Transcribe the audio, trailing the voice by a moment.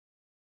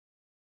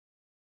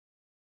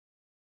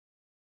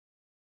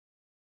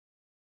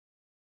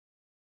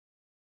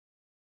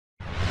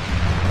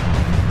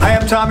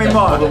Tommy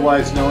Marr,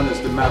 otherwise known as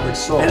the Maverick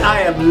Soul. and I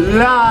am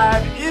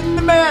live in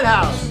the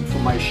Madhouse For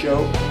my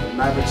show,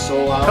 Maverick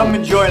Soul Hour. Come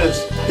and join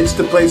us. It's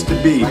the place to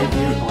be. Right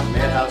here on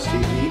Madhouse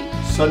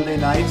TV, Sunday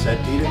nights at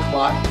 8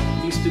 o'clock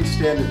Eastern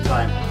Standard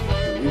Time.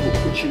 And we will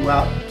put you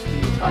out to the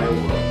entire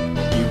world.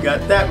 You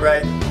got that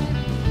right.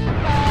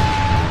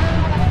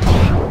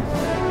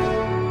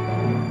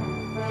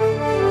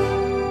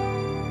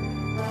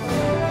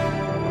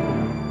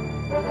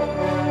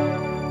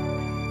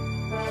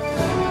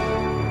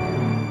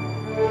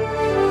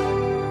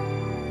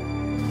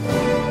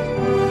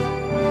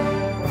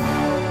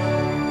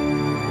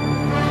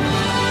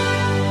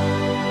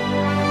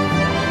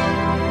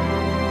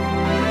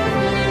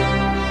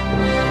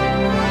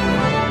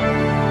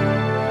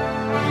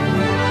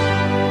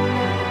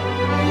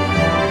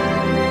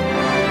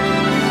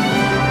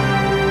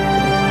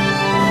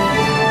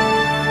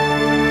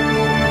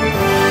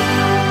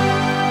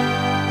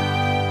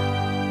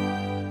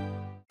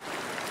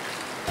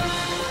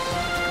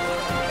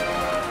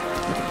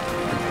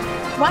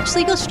 Watch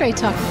Legal Straight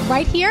Talk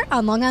right here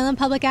on Long Island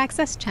Public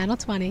Access, Channel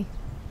 20.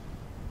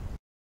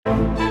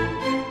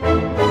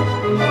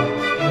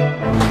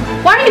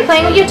 Why are you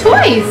playing with your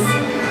toys?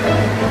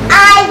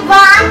 I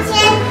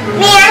watching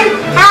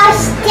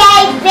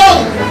Madhousetv.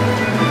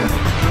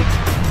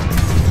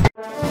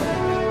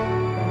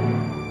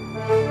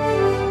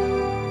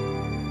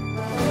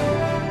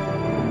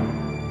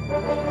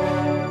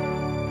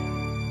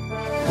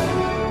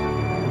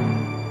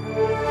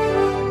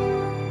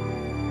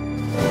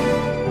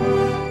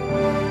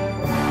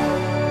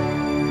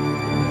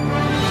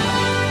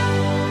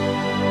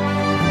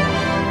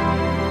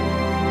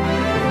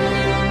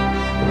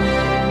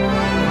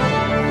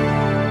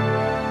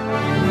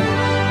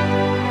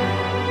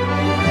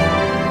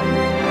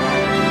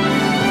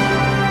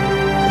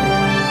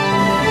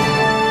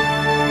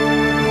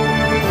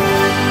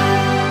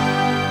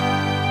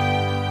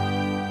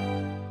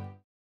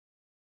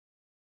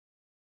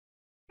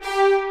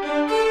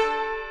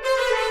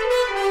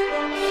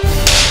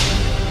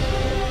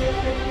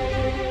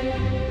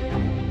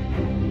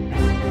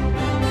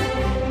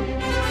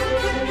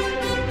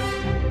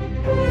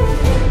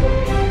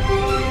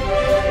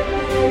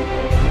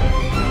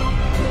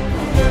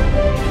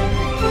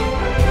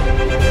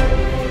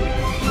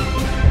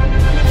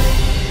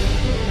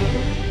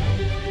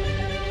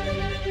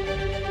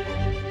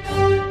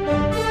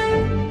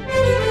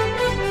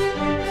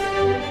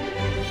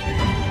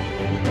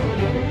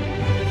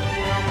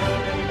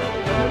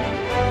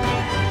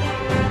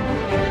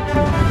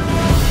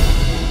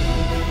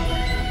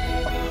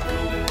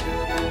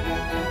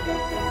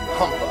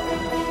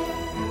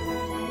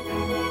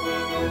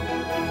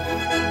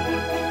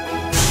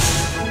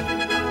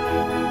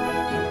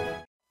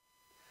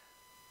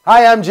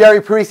 Hi, I'm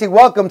Jerry Parisi.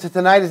 Welcome to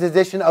tonight's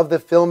edition of The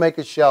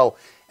Filmmaker Show.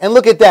 And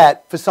look at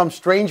that. For some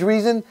strange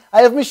reason,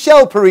 I have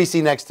Michelle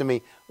Parisi next to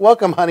me.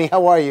 Welcome, honey.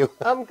 How are you?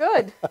 I'm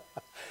good.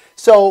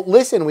 So,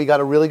 listen, we got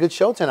a really good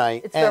show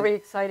tonight. It's very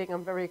exciting.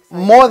 I'm very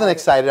excited. More than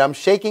excited. I'm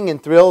shaking in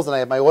thrills, and I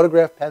have my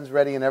autograph pens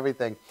ready and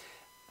everything.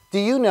 Do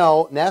you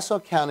know Nassau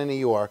County, New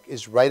York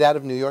is right out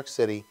of New York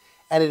City,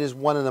 and it is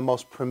one of the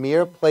most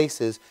premier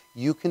places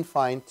you can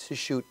find to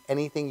shoot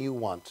anything you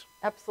want.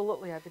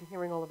 Absolutely. I've been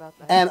hearing all about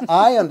that. And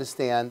I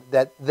understand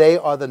that they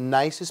are the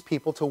nicest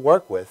people to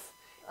work with,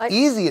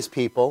 easiest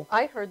people.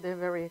 I heard they're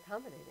very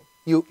accommodating.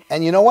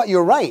 And you know what?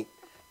 You're right.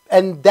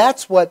 And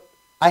that's what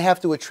I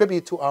have to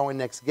attribute to our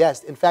next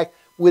guest. In fact,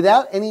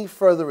 without any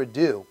further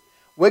ado,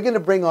 we're going to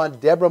bring on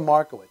Deborah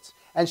Markowitz.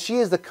 And she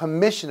is the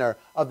commissioner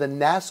of the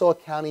Nassau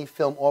County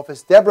Film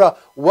Office. Deborah,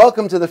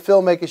 welcome to the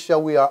Filmmaker Show.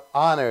 We are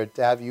honored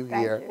to have you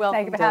here. Thank you. Welcome,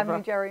 Thank you for having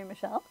me, Jerry and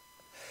Michelle.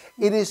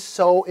 It is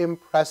so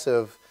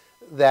impressive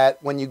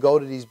that when you go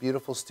to these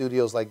beautiful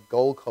studios like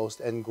Gold Coast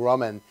and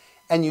Grumman,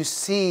 and you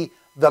see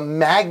the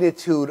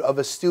magnitude of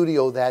a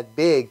studio that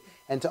big,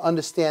 and to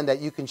understand that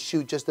you can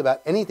shoot just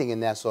about anything in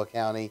Nassau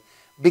County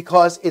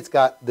because it's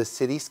got the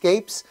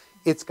cityscapes,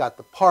 it's got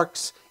the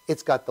parks,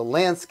 it's got the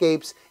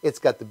landscapes, it's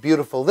got the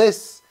beautiful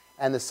this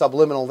and the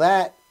subliminal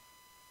that.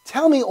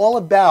 Tell me all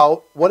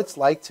about what it's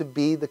like to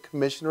be the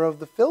commissioner of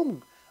the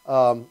film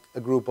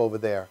group over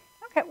there.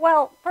 Okay,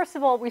 well, first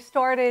of all, we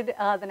started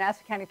the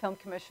Nassau County Film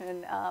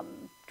Commission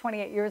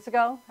 28 years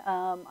ago.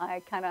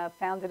 I kind of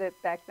founded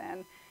it back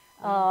then.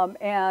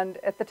 And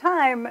at the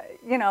time,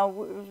 you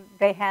know,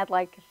 they had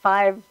like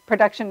 5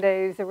 production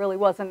days. There really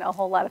wasn't a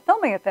whole lot of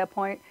filming at that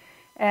point.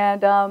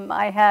 And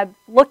I had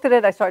looked at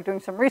it, I started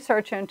doing some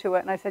research into it,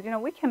 and I said, you know,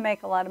 we can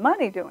make a lot of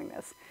money doing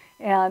this.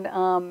 And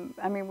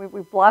I mean,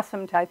 we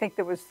blossomed to, I think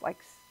there was like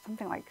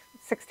something like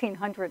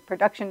 1,600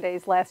 production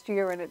days last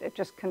year, and it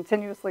just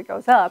continuously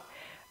goes up.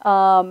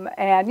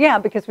 And yeah,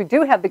 because we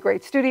do have the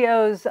great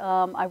studios,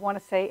 I want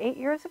to say 8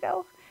 years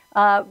ago,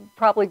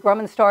 probably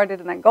Grumman started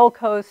and then Gold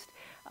Coast.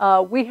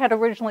 We had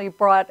originally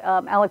brought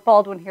Alec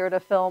Baldwin here to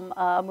film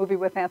a movie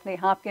with Anthony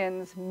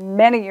Hopkins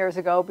many years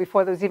ago,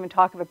 before there was even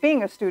talk of it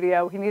being a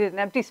studio. He needed an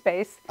empty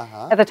space.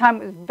 At the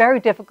time, it was very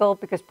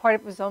difficult because part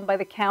of it was owned by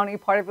the county,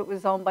 part of it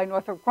was owned by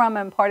Northrop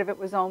Grumman, part of it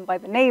was owned by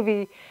the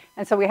Navy.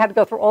 And so we had to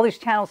go through all these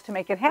channels to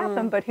make it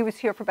happen. But he was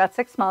here for about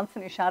 6 months,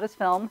 and he shot his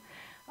film.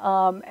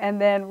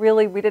 And then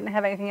really we didn't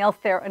have anything else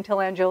there until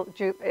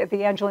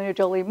the Angelina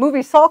Jolie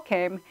movie Salt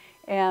came.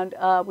 And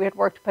we had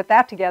worked to put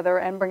that together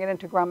and bring it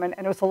into Grumman.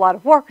 And it was a lot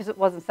of work because it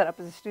wasn't set up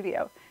as a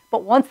studio.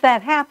 But once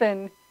that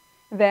happened,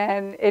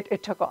 then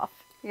it took off.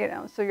 You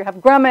know, so you have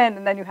Grumman,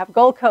 and then you have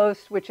Gold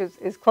Coast, which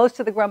is close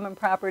to the Grumman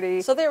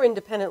property. So they're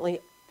independently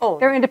owned?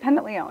 They're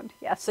independently owned,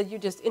 yes. So you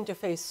just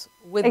interface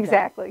with them?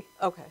 Exactly.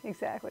 Okay.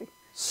 Exactly.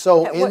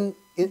 So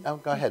oh,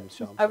 go ahead,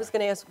 Michelle. I was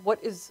going to ask,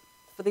 what is,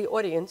 for the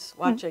audience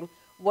watching,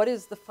 what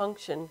is the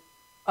function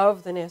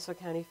of the Nassau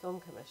County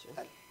Film Commission?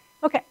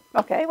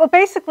 Okay. Well,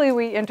 basically,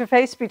 we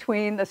interface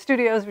between the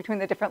studios, between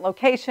the different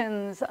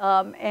locations,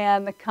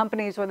 and the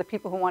companies or the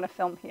people who want to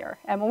film here.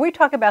 And when we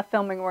talk about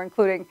filming, we're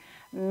including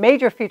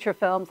major feature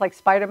films like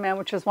Spider-Man,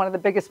 which is one of the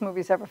biggest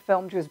movies ever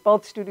filmed, used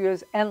both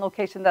studios and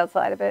locations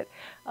outside of it.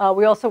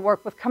 We also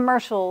work with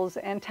commercials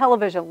and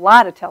television, a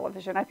lot of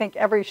television. I think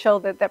every show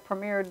that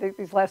premiered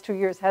these last 2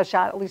 years has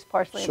shot at least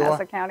partially in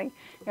Nassau County.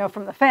 You know,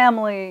 From the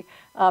Family,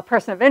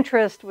 Person of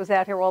Interest was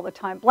out here all the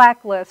time,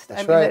 Blacklist.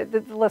 That's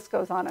the list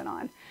goes on and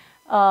on.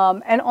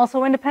 And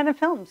also independent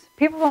films.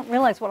 People don't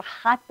realize what a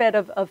hotbed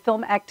of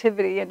film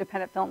activity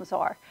independent films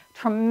are.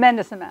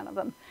 Tremendous amount of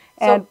them.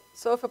 And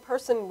so if a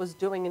person was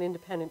doing an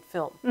independent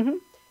film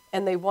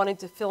and they wanted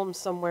to film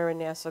somewhere in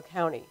Nassau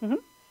County,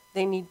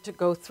 they need to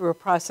go through a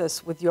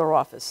process with your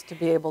office to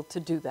be able to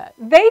do that?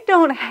 They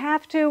don't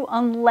have to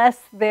unless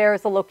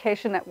there's a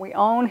location that we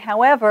own.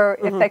 However,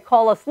 if they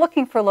call us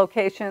looking for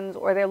locations,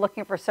 or they're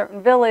looking for a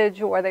certain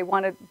village, or they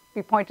want to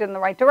be pointed in the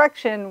right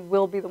direction,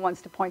 we'll be the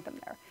ones to point them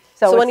there.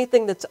 So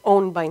anything that's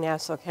owned by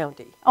Nassau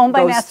County? Owned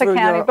by Nassau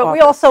County, but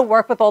we also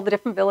work with all the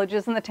different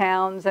villages and the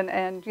towns,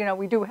 and you know,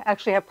 we do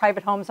actually have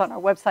private homes on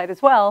our website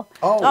as well.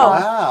 Oh,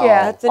 wow.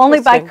 Yeah, That's only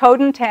by interesting.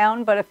 code in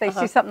town, but if they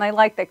see something they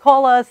like, they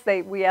call us,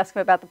 we ask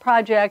them about the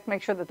project,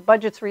 make sure that the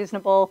budget's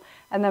reasonable,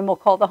 and then we'll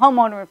call the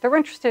homeowner. If they're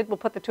interested, we'll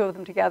put the two of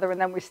them together,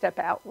 and then we step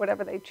out.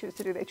 Whatever they choose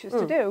to do, they choose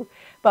to do.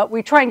 But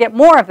we try and get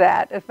more of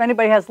that. If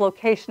anybody has a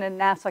location in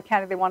Nassau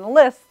County they want to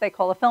list, they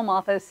call the film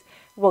office.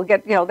 We'll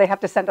get, you know, they have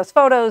to send us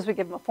photos. We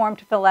give them a form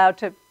to fill out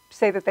to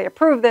say that they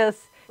approve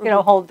this, you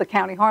know, hold the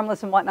county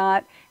harmless and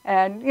whatnot.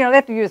 And, you know, they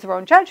have to use their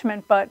own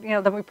judgment, but, you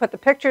know, then we put the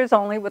pictures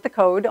only with the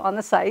code on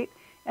the site,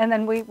 and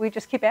then we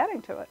just keep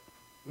adding to it.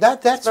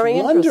 That's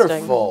very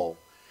wonderful.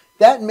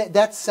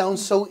 That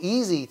sounds so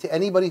easy to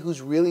anybody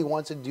who's really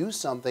wants to do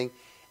something.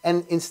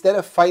 And instead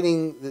of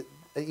fighting,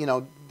 you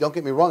know, don't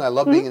get me wrong, I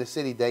love being in a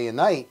city day and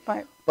night,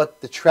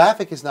 but the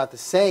traffic is not the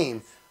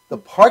same. The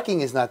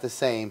parking is not the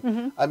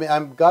same. I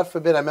mean, God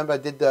forbid, I remember I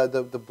did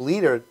the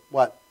Bleeder,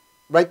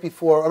 right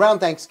before, around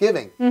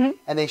Thanksgiving,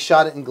 and they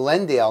shot it in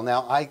Glendale.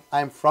 Now,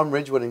 I'm from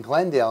Ridgewood and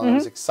Glendale, and I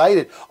was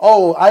excited.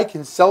 Oh, I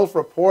can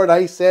self-report.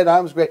 I said I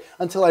was great,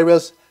 until I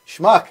realized,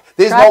 schmuck,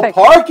 there's Traffic.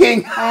 no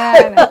parking.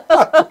 And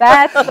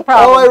that's the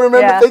problem. Oh, I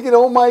remember thinking,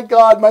 oh my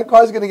God, my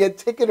car's going to get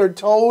ticketed or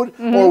towed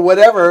or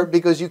whatever,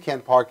 because you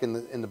can't park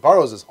in the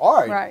boroughs. It's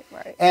hard. Right.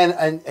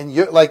 And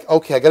you're like,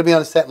 okay, I got to be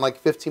on the set in like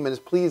 15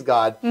 minutes. Please,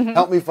 God,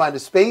 help me find a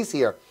space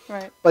here.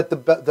 Right. But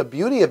the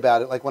beauty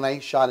about it, like when I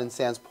shot in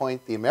Sands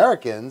Point, The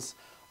Americans,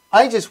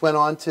 I just went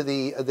on to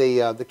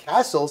the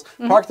castles,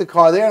 parked the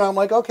car there, and I'm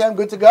like, okay, I'm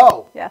good to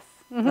go. Yes.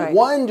 Right.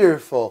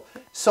 Wonderful.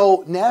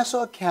 So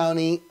Nassau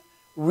County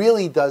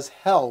really does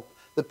help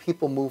the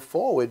people move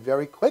forward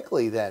very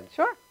quickly then.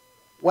 Sure.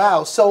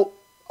 Wow. So,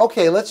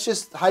 okay, let's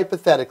just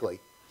hypothetically,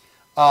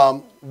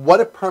 what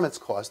do permits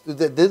cost? Do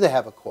they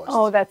have a cost?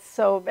 Oh, that's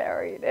so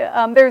varied.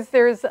 Varies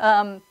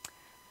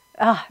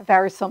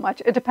so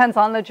much. It depends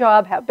on the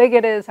job, how big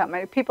it is, how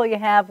many people you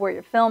have, where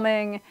you're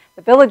filming,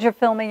 the village you're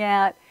filming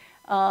at.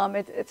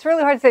 It's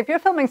really hard to say. If you're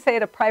filming, say,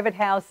 at a private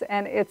house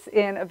and it's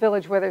in a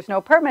village where there's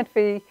no permit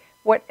fee,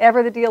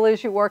 whatever the deal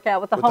is, you work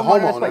out with the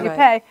homeowners what you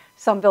pay.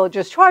 Some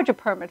villages charge a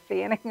permit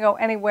fee, and it can go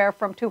anywhere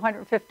from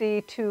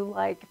 $250 to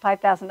like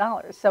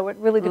 $5,000. So it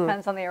really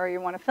depends on the area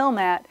you want to film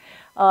at.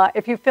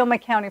 If you film a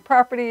county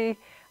property,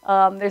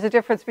 there's a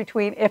difference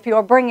between if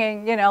you're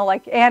bringing, you know,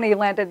 like Annie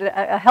landed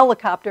a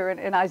helicopter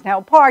in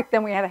Eisenhower Park,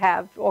 then we had to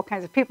have all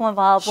kinds of people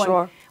involved.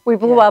 Sure. When we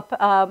blew up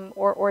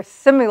or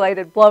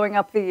simulated blowing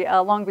up the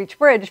Long Beach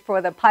Bridge for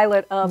the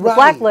pilot of the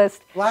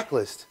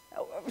Blacklist.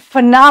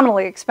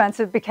 Phenomenally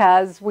expensive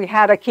because we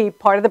had to keep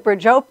part of the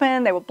bridge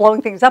open. They were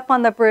blowing things up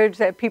on the bridge.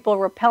 They had people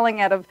rappelling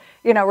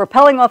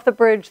off the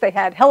bridge. They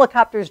had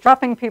helicopters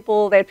dropping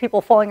people. They had people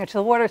falling into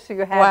the water. So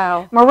you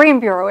had Marine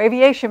Bureau,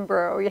 Aviation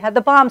Bureau. You had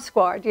the bomb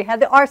squad. You had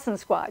the arson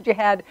squad. You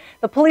had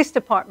the police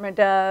department,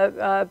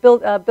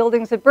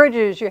 buildings and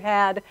bridges. You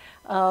had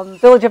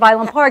Village of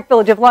Island Park,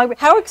 Village of Long Beach.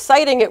 How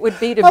exciting it would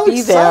be to How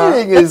be there.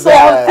 exciting is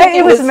that?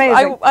 It was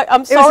amazing.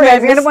 I'm It was sorry I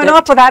amazing, and missed it went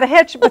off without a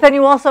hitch. But then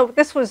you also,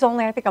 this was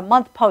only I think a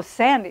month post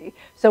Sandy,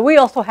 so we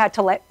also had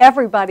to let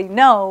everybody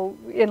know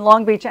in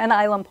Long Beach and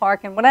Island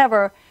Park and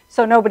whatever,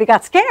 so nobody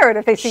got scared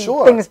if they see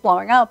Sure. things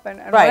blowing up and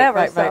Right, whatever.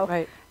 right, so,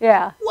 right.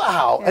 Yeah.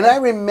 Wow. Yeah. And I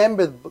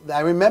remember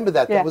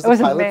that. Yeah, That was it the was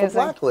pilot amazing. for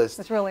Blacklist.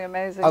 It's really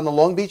amazing. On the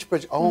Long Beach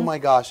Bridge. Oh my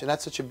gosh. And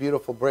that's such a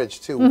beautiful bridge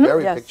too.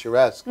 Very Yes.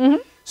 picturesque.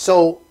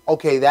 So,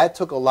 okay, that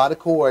took a lot of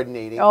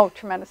coordinating. Oh,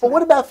 tremendous. But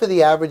what about for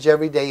the average,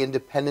 everyday,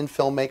 independent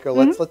filmmaker?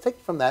 Let's take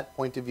it from that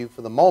point of view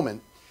for the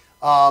moment.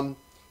 You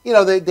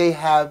know, they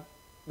have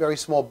very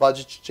small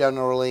budgets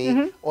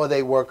generally, or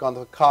they work on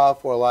the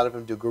cuff, or a lot of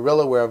them do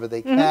guerrilla wherever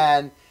they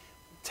can.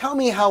 Tell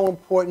me how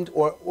important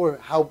or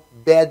how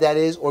bad that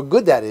is or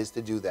good that is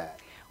to do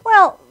that.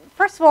 Well,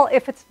 first of all,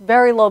 if it's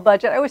very low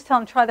budget, I always tell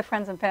them try the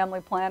friends and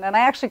family plan. And I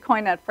actually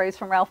coined that phrase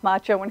from Ralph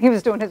Macchio when he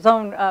was doing his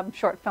own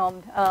short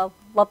film,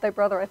 Love Thy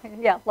Brother, I think.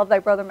 Yeah, Love Thy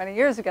Brother many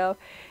years ago.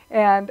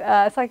 And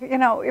it's like, you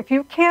know, if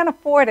you can't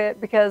afford it,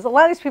 because a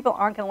lot of these people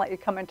aren't going to let you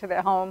come into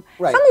their home.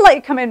 Right. Some will let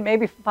you come in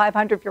maybe for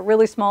 $500 if you're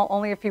really small,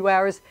 only a few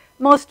hours.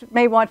 Most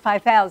may want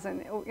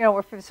 $5,000. You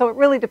know, so it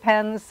really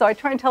depends. So I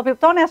try and tell people,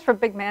 don't ask for a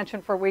big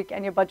mansion for a week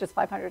and your budget's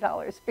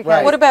 $500. Because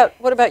Right.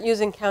 What about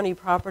using county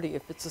property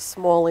if it's a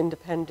small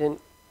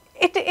independent?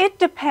 It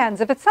depends.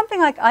 If it's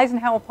something like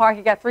Eisenhower Park,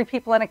 you got 3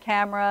 people and a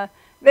camera.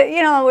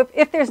 You know,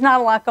 if there's not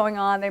a lot going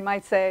on, they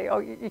might say, oh,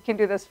 you can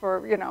do this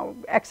for, you know,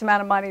 X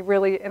amount of money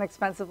really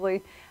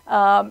inexpensively.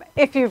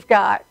 If you've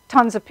got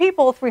tons of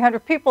people,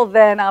 300 people,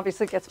 then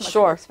obviously it gets much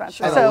more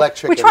expensive. And so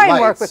electric we try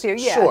and work lights. with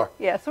you. Yeah. Sure.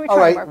 Yeah. So we All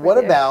try right. and work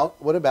with you.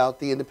 What about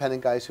the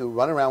independent guys who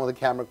run around with a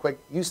camera? Quick,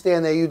 you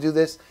stand there, you do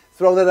this,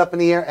 throw that up in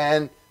the air,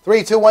 and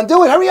 3, 2, 1,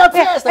 do it! Hurry up,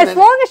 fast! As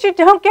long as you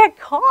don't get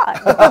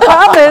caught. The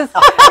problem is,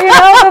 you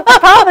know, the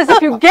problem is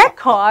if you get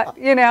caught,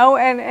 you know,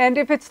 and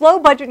if it's low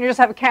budget and you just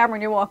have a camera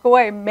and you walk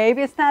away,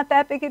 maybe it's not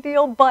that big a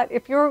deal. But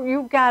if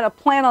you've got a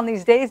plan on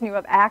these days and you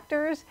have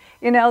actors,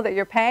 you know, that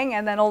you're paying,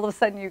 and then all of a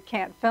sudden you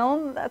can't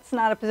film, that's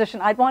not a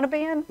position I'd want to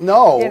be in.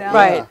 No. You know?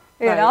 Right.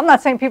 You know, I'm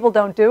not saying people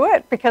don't do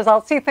it, because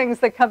I'll see things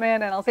that come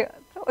in and I'll say,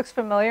 that looks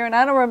familiar, and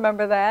I don't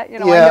remember that. You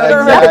know, Yeah, I know I don't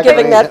remember exactly.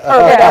 giving that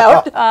permit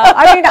out.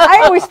 I mean,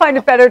 I always find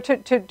it better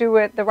to do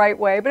it the right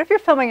way. But if you're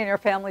filming in your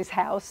family's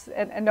house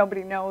and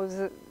nobody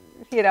knows,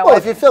 you know. Well,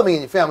 if you're filming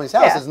in your family's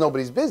house, Yeah. it's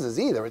nobody's business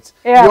either. It's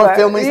Yeah, your but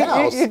family's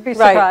house. You'd be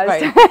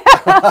Right,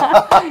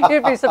 surprised.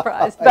 You'd be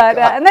surprised. But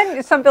and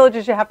then some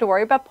villages you have to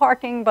worry about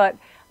parking. But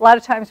a lot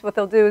of times what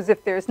they'll do is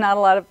if there's not a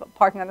lot of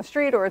parking on the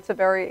street, or it's a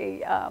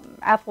very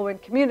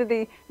affluent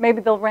community, maybe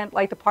they'll rent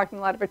like the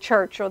parking lot of a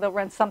church, or they'll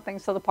rent something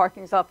so the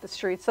parking's off the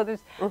street. So there's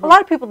a lot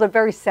of people that are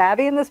very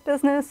savvy in this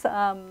business,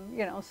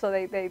 you know, so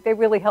they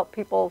really help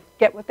people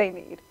get what they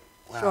need.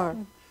 Sure.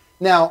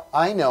 Now,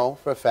 I know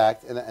for a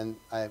fact, and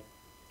I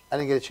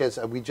didn't get a chance,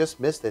 we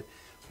just missed it,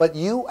 but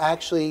you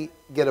actually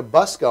get a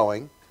bus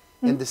going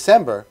in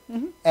December,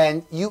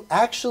 and you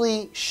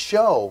actually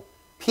show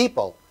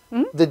people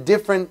the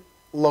different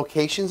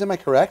locations, am I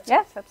correct?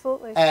 Yes,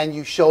 absolutely. And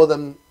you show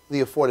them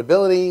the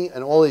affordability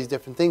and all these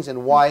different things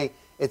and why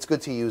it's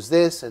good to use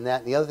this and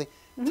that and the other thing.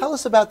 Tell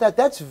us about that.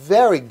 That's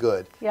very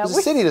good. Yeah, Because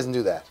the city doesn't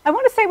do that. I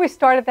want to say we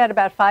started that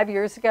about 5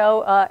 years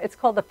ago. It's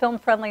called the Film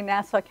Friendly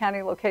Nassau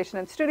County Location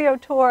and Studio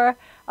Tour.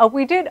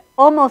 We did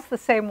almost the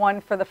same one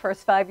for the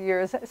first 5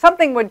 years.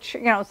 Something would,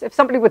 you know, if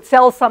somebody would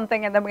sell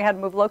something and then we had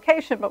to move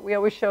location, but we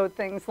always showed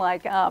things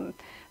like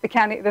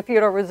the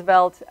Theodore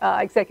Roosevelt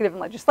Executive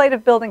and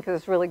Legislative Building, because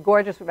it's really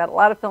gorgeous. We've had a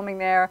lot of filming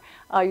there.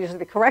 Usually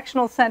the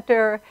Correctional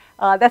Center.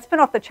 That's been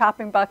off the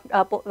chopping block,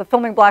 the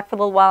filming block for a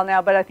little while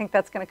now, but I think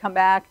that's going to come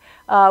back.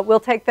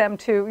 We'll take them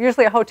to,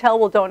 usually a hotel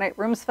will donate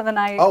rooms for the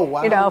night, Oh,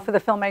 wow. you know, for the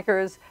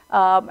filmmakers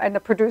and the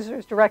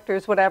producers,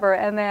 directors, whatever.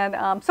 And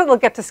then, so they'll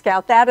get to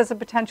scout that as a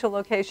potential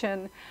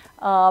location.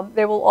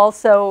 They will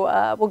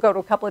also, we'll go to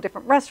a couple of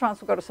different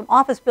restaurants, we'll go to some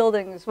office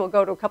buildings, we'll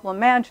go to a couple of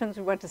mansions.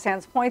 We went to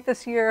Sands Point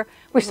this year.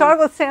 We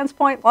started with Sands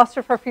Point, lost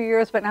her for a few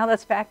years, but now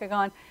that's back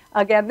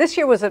again. This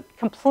year was a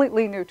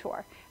completely new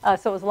tour.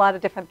 So it was a lot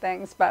of different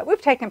things, but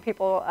we've taken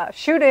people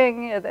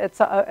shooting. It's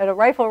at a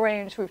rifle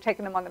range. We've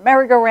taken them on the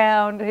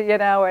merry-go-round, you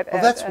know.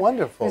 That's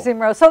wonderful. Museum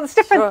Row. So there's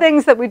different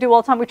things that we do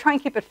all the time. We try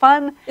and keep it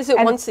fun. Is it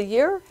once a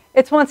year?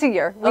 It's once a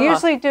year. We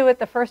usually do it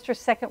the first or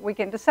second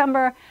week in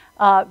December.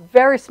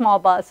 Very small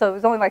bus, so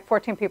there's only like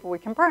 14 people we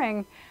can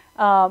bring.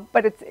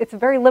 But it's a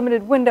very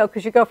limited window,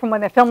 because you go from when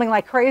they're filming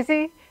like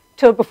crazy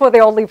to before they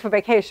all leave for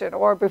vacation,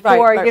 or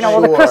before you know all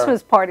the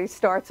Christmas parties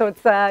start. So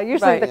it's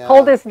usually the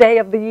coldest day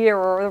of the year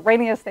or the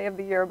rainiest day of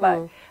the year.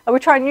 But we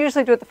try and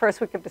usually do it the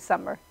first week of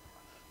December.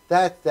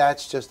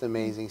 That's just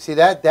amazing. See,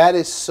 that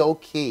is so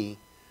key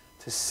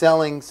to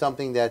selling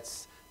something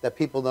that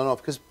people don't know,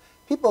 because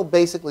people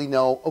basically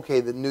know, okay,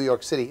 the New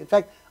York City. In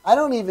fact, I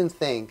don't even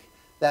think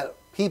that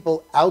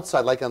people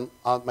outside, like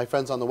my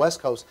friends on the West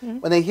Coast,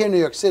 when they hear New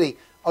York City,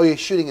 oh, you're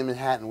shooting in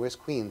Manhattan. Where's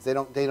Queens? They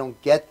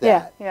don't get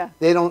that. Yeah.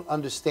 They don't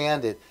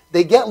understand it.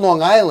 They get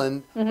Long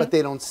Island, but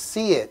they don't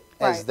see it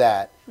as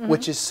that,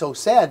 which is so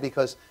sad,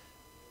 because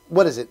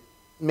what is it?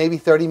 maybe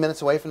 30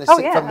 minutes away from, Oh,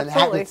 yeah, from Manhattan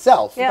absolutely.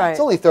 itself. Yeah. It's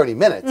only 30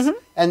 minutes.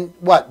 And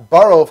what,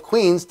 borough of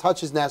Queens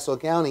touches Nassau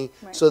County,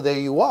 Right. so there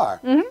you are.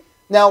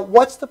 Now,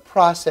 what's the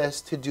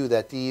process to do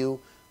that? Do you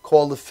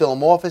call the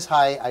film office?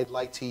 Hi, I'd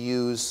like to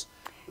use...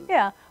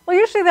 Yeah. Well,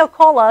 usually they'll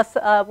call us.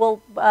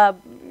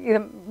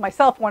 Either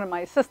myself, one of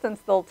my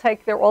assistants, they'll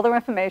take all their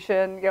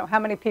information. You know, how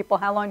many people,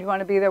 how long do you want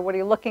to be there, what are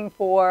you looking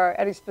for,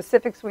 any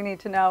specifics we need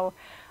to know.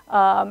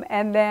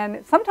 And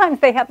then sometimes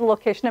they have the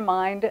location in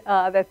mind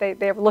that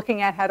they're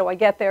looking at. How do I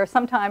get there?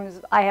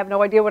 Sometimes I have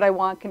no idea what I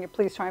want. Can you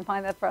please try and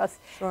find that for us?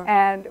 Sure.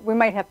 And we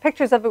might have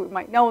pictures of it. We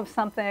might know of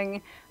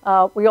something.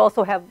 We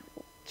also have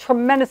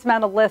tremendous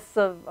amount of lists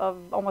of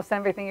almost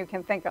everything you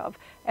can think of.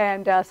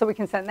 And so we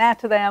can send that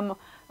to them.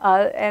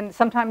 And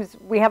sometimes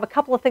we have a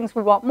couple of things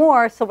we want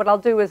more, so what I'll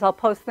do is I'll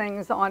post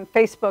things on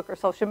Facebook or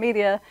social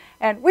media,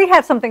 and we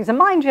have some things in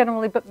mind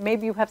generally, but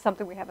maybe you have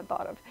something we haven't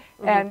thought of.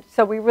 And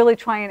so we really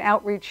try and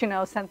outreach,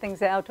 send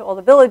things out to all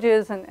the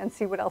villages and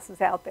see what else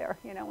is out there,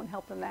 and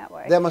help them that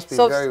way. That must be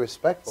very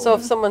respectful. So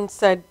if someone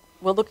said,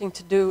 we're looking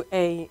to do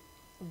a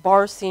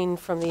bar scene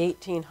from the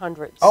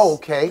 1800s. Oh,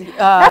 okay.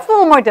 That's a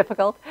little more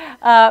difficult.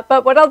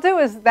 But what I'll do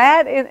is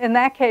that, in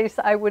that case,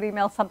 I would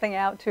email something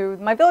out to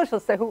my village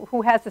list, say,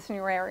 who has this in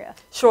your area?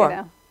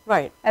 Sure.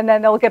 Right. And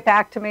then they'll get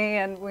back to me,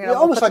 and we'll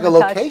almost put like a them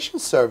in touch. location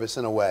service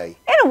in a way.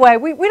 In a way,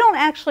 we don't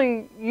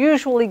actually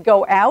usually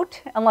go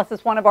out unless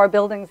it's one of our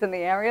buildings in the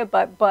area,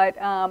 but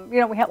we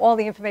have all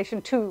the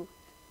information to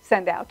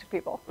send out to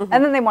people.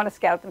 And then they want to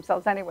scout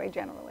themselves anyway,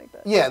 generally.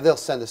 But. Yeah, they'll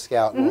send a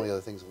scout and all the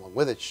other things along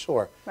with it,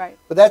 sure. Right.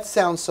 But that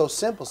sounds so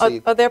simple.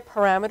 So Are there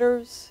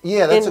parameters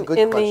Yeah, that's a good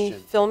in question. the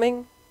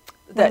filming?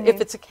 That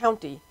if it's a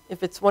county,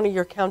 if it's one of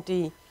your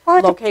county Well,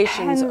 it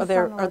locations, depends are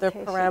there on the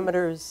location.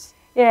 parameters?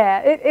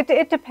 Yeah,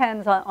 it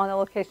depends on the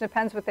location. It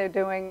depends what they're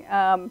doing.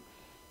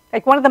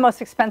 Like one of the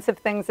most expensive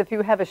things, if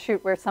you have a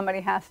shoot where somebody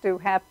has to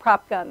have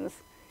prop guns,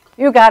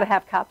 you got to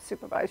have cops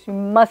supervise. You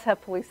must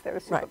have police there to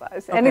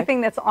supervise. Okay.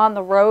 Anything that's on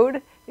the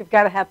road, you've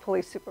got to have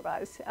police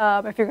supervise.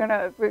 If you're going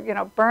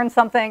to, burn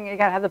something, you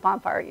got to have the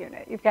bonfire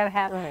unit. You've got to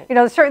have,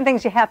 there's certain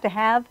things you have to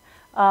have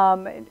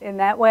in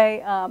that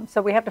way.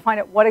 So we have to find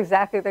out what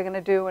exactly they're going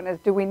to do,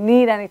 and do we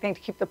need anything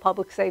to keep the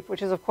public safe,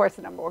 which is of course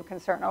the #1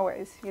 concern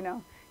always. You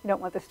don't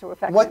want this to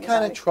affect what anybody.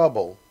 kind of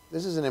trouble,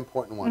 this is an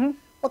important one,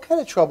 what kind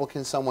of trouble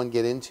can someone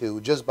get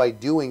into just by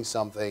doing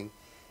something?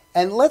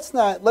 And let's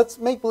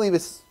make believe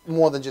it's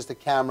more than just a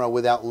camera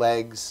without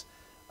legs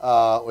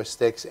or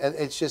sticks, and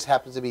it just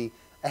happens to be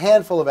a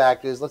handful of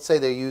actors. Let's say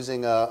they're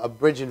using a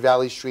bridge in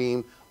Valley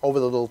Stream over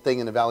the little thing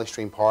in the Valley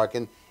Stream Park,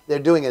 and they're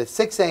doing it at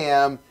 6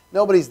 a.m.,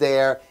 nobody's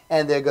there,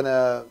 and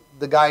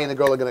the guy and the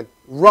girl are going to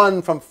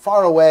run from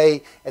far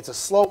away. It's a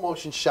slow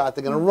motion shot.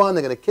 They're going to run,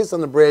 they're going to kiss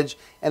on the bridge,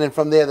 and then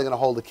from there they're going to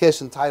hold a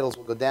kiss and titles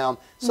will go down.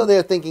 So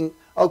they're thinking,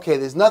 okay,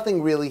 there's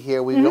nothing really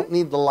here. We don't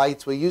need the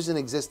lights. We're using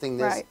existing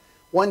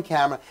one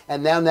camera,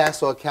 and now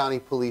Nassau County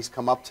Police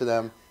come up to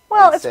them.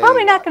 Well, it's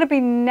probably not going to be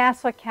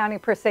Nassau County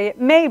per se.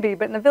 It may be,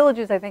 but in the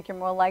villages, I think you're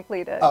more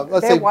likely to.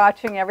 They're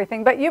watching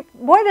everything, but you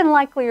more than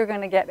likely you're going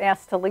to get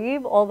asked to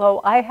leave.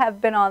 Although I have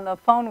been on the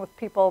phone with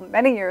people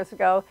many years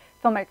ago,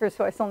 filmmakers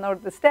who I still know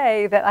to this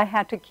day, that I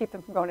had to keep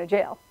them from going to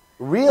jail.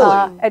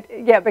 Really?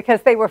 Yeah,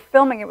 because they were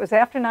filming. It was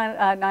after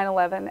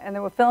 9/11, and they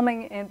were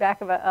filming in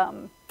back of a,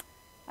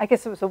 I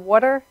guess it was a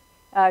water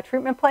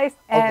treatment place,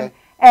 and.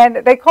 And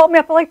they called me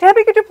up, they're like,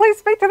 Debbie, could you please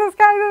speak to this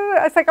guy?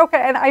 I was like, okay,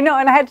 and I know,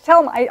 and I had to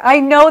tell him, I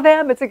know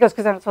them. It's because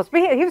I'm supposed to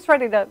be here. He was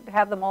ready to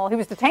have them all. He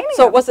was detaining them.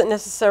 So it wasn't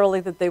necessarily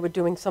that they were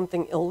doing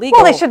something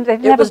illegal. Well, they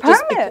didn't have a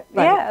permit.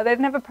 Yeah, they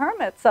didn't have a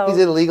permit. So is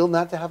it illegal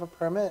not to have a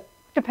permit?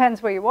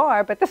 Depends where you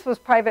are, but this was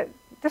private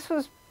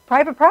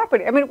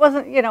property. I mean, it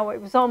wasn't,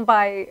 it was owned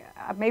by,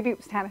 maybe it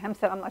was Town of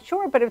Hempstead, I'm not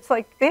sure, but it's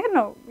like, they had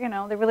no,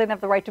 they really didn't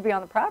have the right to be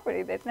on the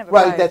property. They didn't have a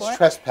right, that's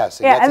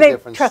trespassing. Yeah, that's a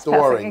different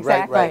story.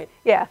 Exactly. Right.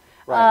 Yeah.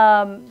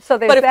 Right. So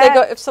there's but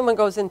that. if someone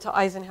goes into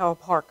Eisenhower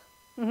Park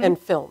and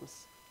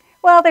films,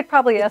 well, they'd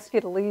probably ask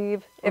you to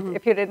leave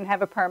if you didn't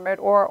have a permit.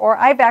 Or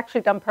I've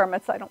actually done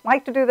permits. I don't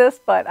like to do this,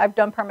 but I've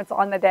done permits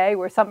on the day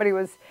where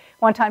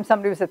one time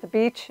somebody was at the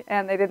beach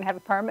and they didn't have a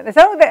permit. They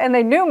said, and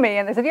they knew me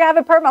and they said, you have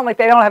a permit? I'm like,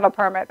 they don't have a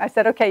permit. I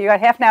said, okay, you got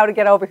half an hour to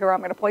get over here. I'm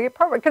going to pull your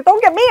permit because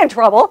don't get me in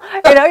trouble.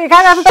 You got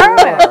to have a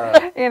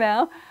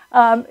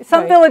permit.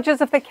 Some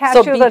villages, if they catch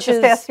you, they'll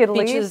just ask you to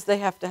leave. Beaches, they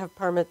have to have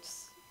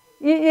permits.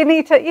 You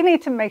need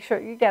to make sure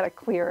you got to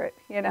clear it.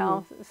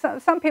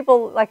 Some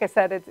people, like I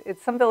said,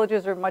 some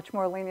villages are much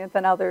more lenient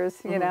than others.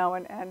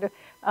 And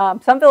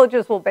some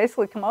villages will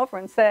basically come over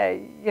and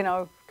say,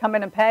 come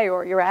in and pay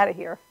or you're out of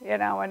here.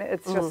 And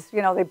it's just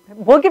they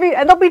will give you,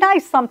 and they'll be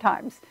nice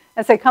sometimes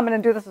and say come in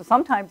and do this. And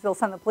sometimes they'll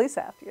send the police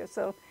after you.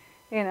 So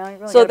you really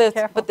got to be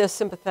careful. But they're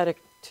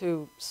sympathetic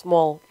to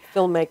small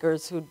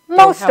filmmakers who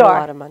don't have a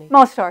lot of money.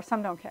 Most are.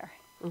 Some don't care.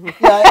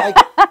 Yeah,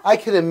 I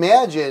could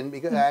imagine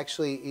because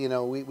actually,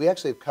 we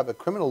actually have a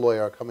criminal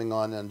lawyer coming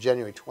on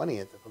January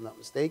 20th, if I'm not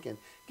mistaken,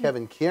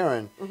 Kevin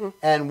Kieran,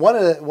 and one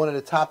of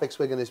the topics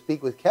we're going to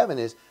speak with Kevin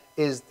is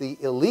is the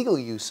illegal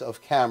use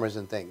of cameras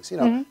and things. You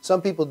know,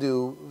 some people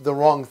do the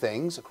wrong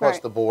things across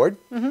the board,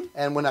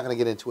 and we're not going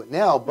to get into it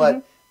now,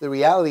 but the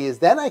reality is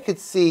then I could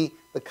see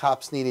the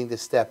cops needing to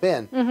step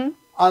in.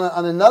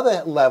 On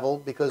another level,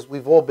 because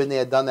we've all been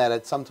there, done that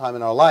at some time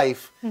in our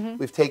life,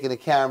 we've taken a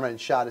camera and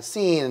shot a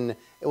scene, and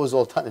it was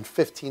all done in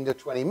 15 to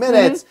 20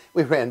 minutes.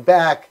 We ran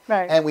back,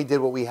 and we did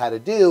what we had to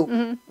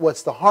do.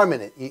 What's the harm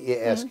in it,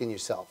 you're asking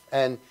yourself?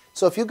 And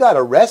so if you got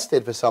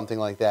arrested for something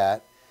like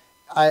that,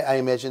 I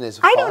imagine there's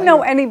a fine. I don't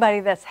know anybody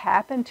that's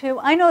happened to.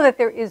 I know that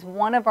there is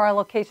one of our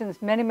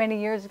locations many, many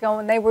years ago,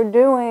 and they were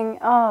doing,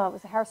 it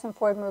was a Harrison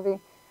Ford movie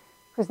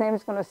whose name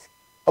is going to...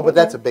 Oh, but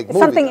that's a big movie.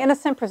 Something though.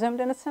 Innocent, Presumed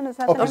Innocent, is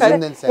that Oh, the name?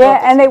 Presumed Innocent.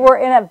 Yeah, and they were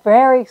in a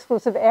very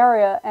exclusive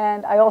area,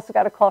 and I also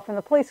got a call from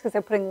the police because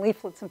they're putting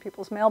leaflets in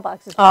people's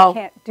mailboxes. You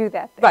can't do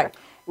that there. Right.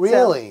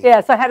 Really? So,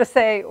 yeah, so I had to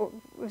say,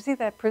 was he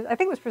that, I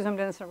think it was Presumed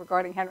Innocent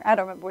regarding Henry, I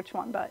don't remember which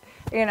one, but,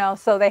 you know,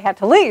 so they had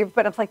to leave.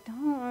 But I was like,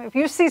 if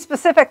you see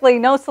specifically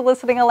no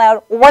soliciting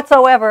allowed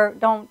whatsoever,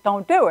 don't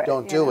do it.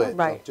 Don't do it.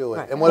 Right. Don't do it.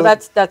 Right. And Well,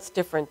 what, that's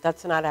different.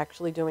 That's not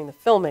actually doing the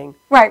filming.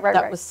 Right.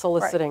 That was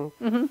soliciting.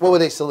 what were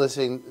they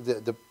soliciting?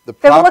 The They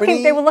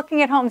property? were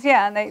looking at homes,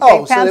 yeah, and they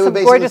Oh, so found they would some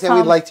basically gorgeous say,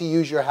 homes. we'd like to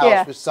use your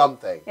house for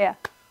something. Yeah.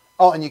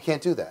 Oh, and you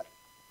can't do that.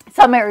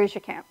 Some areas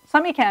you can't.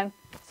 Some you can.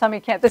 Some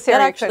you can't. This That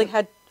area actually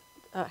couldn't.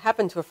 had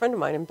happened to a friend of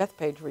mine in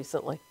Bethpage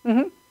recently.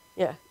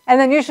 Yeah. And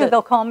then usually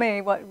they'll call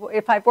me.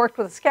 If I've worked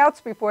with the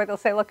scouts before, they'll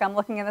say, look, I'm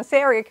looking in this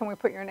area. Can we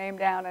put your name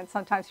down? And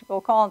sometimes people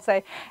will call and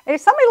say, hey,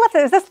 somebody left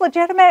it. Is this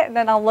legitimate? And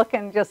then I'll look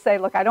and just say,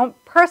 look, I don't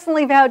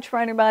personally vouch for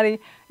anybody.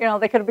 You know,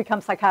 they could have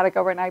become psychotic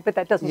overnight, but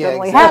that doesn't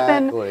generally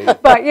happen.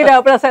 But, you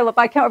know, but I'll say, look,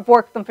 I've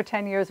worked with them for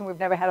 10 years and we've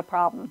never had a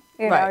problem.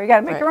 You know, you got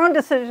to make your own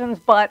decisions,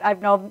 but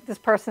I've known this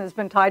person has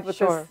been tied with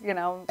this, you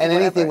know. And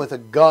anything with a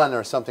gun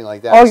or something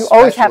like that. Oh, you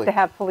always have to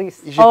have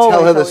police. You should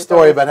tell her the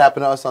story about what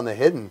happened to us on The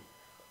Hidden.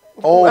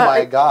 Oh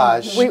my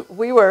gosh!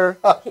 We were.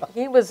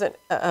 He was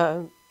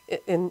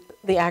in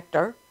the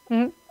actor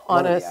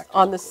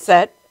on the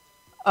set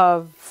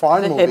of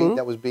foreign The movie Hidden,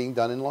 that was being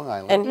done in Long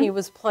Island, and he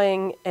was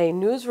playing a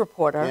news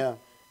reporter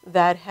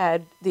that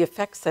had the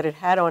effects that it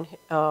had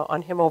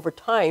on him over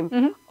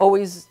time.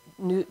 Always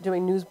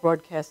doing news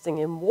broadcasting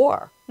in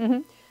war.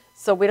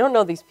 So we don't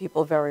know these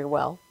people very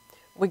well.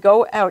 We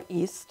go out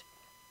east,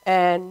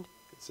 and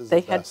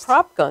they had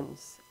prop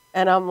guns.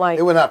 And I'm like...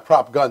 They were not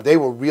prop guns. They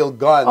were real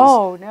guns.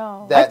 Oh,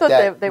 no. I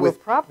thought they were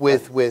prop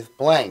guns. With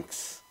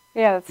blanks.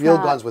 Yeah, that's real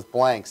guns with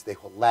blanks. They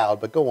were loud,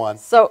 but go on.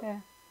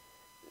 So,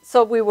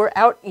 so we were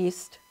out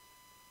east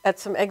at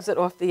some exit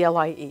off the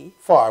LIE.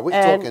 Far.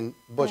 We're talking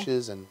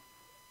bushes and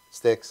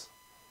sticks.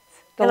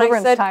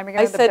 Deliverance time. You're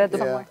going to bed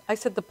somewhere. I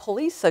said, the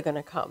police are going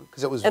to come.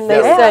 Because it was and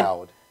very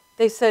loud.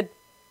 They said,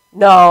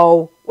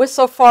 no, we're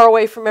so far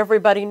away from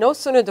everybody. No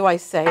sooner do I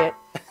say it,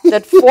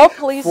 that four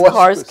police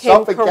cars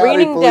came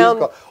careening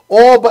down.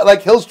 All but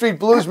like Hill Street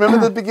Blues. Remember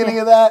the beginning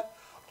of that?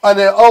 And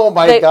then, oh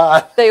my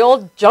God. They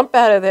all jump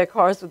out of their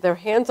cars with their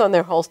hands on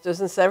their holsters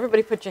and said,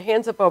 everybody put your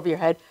hands up over your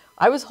head.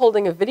 I was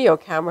holding a video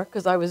camera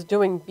because I was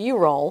doing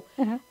B-roll.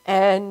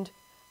 And,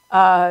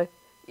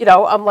 you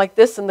know, I'm like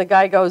this, and the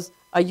guy goes,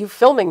 are you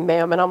filming,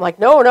 ma'am? And I'm like,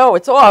 no,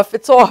 it's off.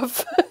 It's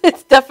off.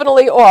 It's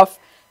definitely off.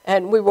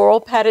 And we were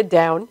all patted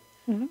down.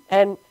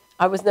 And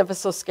I was never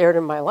so scared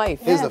in my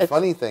life. Here's the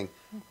funny thing.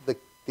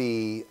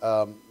 The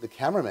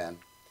cameraman,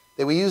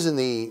 they were using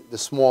the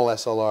small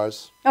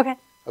SLRs.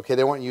 Okay,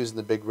 they weren't using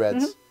the big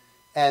reds.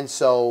 And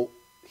so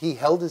he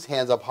held his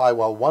hands up high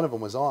while one of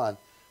them was on,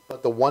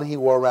 but the one he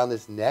wore around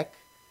his neck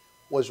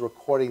was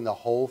recording the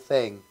whole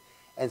thing.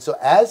 And so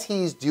as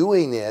he's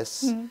doing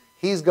this,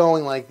 he's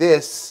going like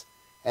this,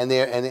 and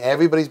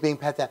everybody's being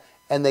pat down.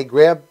 And they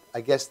grabbed,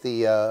 I guess,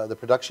 the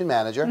production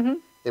manager.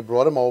 They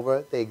brought him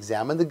over. They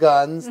examined the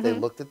guns. They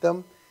looked at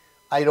them.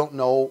 I don't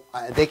know.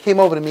 They came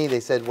over to me. They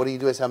said, what do you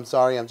do? I said, I'm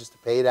sorry. I'm just a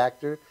paid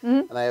actor.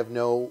 And I have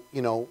no,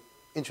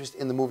 interest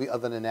in the movie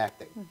other than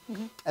acting.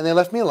 And they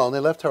left me alone.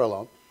 They left her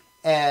alone.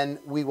 And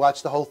we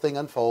watched the whole thing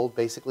unfold.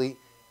 Basically,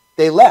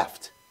 they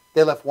left.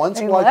 They left one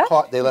squad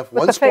car. They left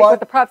one squad. With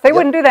the props. They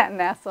wouldn't do that in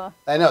NASA.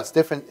 I know. It's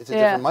different. It's a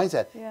different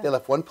mindset. They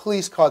left one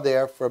police car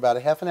there for about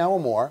a half an hour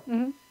more.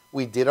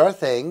 We did our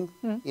thing,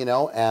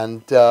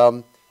 and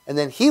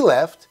then he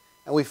left.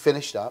 And we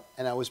finished up,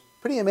 and I was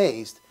pretty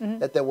amazed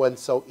that that went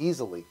so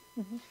easily.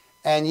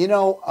 And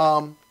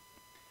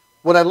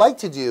what I'd like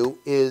to do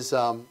is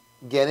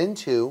get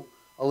into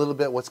a little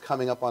bit what's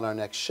coming up on our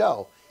next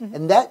show.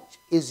 And that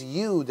is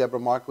you, Deborah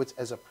Markowitz,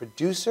 as a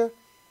producer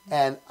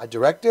and a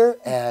director,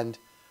 and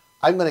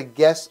I'm going to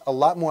guess a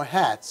lot more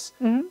hats,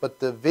 but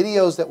the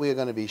videos that we are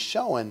going to be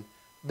showing,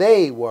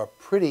 they were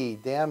pretty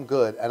damn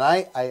good. And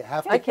I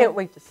have to... I can't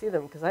wait to see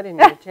them, because I didn't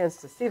get a chance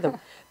to see them.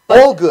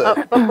 All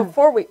good. But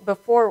before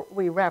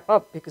we wrap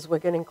up, because we're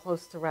getting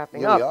close to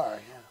wrapping up, we are,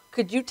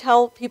 could you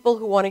tell people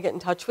who want to get in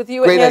touch with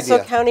you Great at Nassau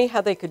idea. County how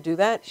they could do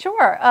that?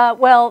 Sure.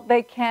 Well,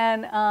 they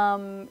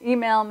can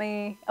email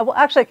me. Well,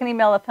 actually, I can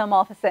email the film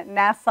office at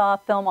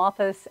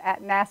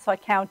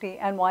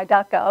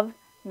nassauFilmOffice@NassauCountyNY.gov.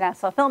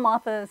 Nassau Film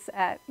Office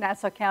at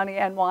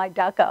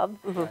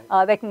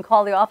nassaucountiny.ny.gov. They can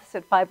call the office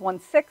at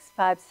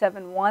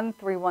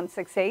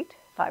 516-571-3168.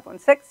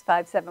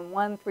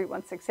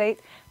 516-571-3168.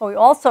 But we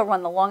also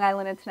run the Long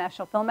Island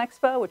International Film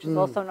Expo, which is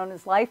also known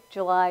as LIFE,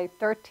 July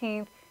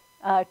 13th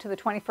to the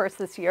 21st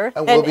this year.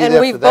 And we'll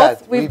be there for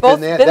that. We've both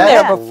been there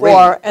That's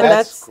before, great. and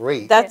That's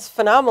great. That's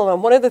phenomenal.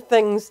 And one of the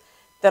things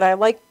that I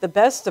liked the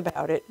best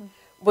about it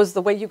was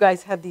the way you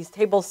guys had these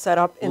tables set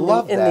up in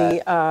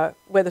the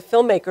where the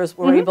filmmakers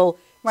were able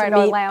to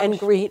meet and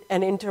greet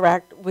and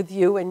interact with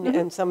you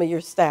and some of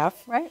your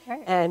staff. Right.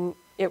 And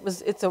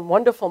it's a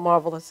wonderful,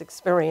 marvelous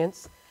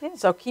experience. Yeah.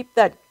 So keep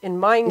that in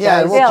mind, yeah,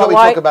 guys. and we'll probably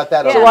talk about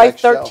that on July the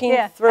next 13th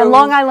show. through. And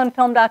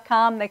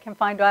LongIslandFilm.com, they can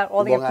find out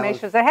all the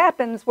information as it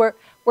happens.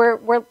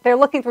 They're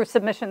looking through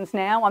submissions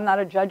now. I'm not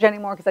a judge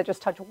anymore because I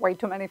just touch way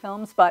too many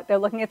films, but they're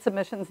looking at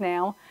submissions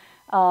now.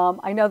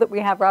 I know that we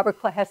have Robert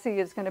Clahessy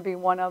is going to be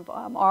one of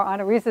our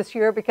honorees this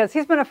year because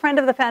he's been a friend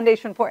of the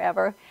foundation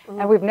forever,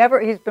 and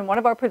he's been one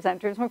of our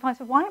presenters. And we finally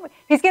said, why don't we?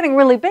 He's getting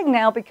really big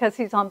now because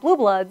he's on Blue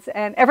Bloods,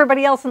 and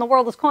everybody else in the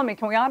world is calling me,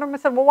 can we honor him? I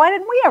said, well, why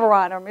didn't we ever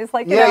honor him? He's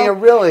like, you're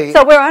really.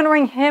 So we're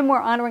honoring him. We're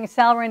honoring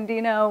Sal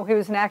Rendino,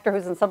 who's an actor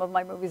who's in some of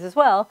my movies as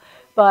well.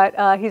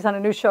 But he's on a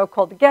new show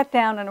called The Get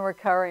Down and a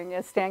recurring.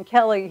 Stan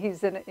Kelly,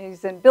 he's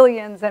in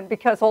Billions, and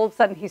because all of a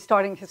sudden his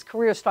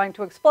career is starting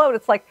to explode,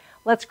 it's like,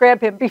 let's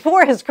grab him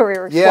before his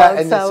career explodes. Yeah, and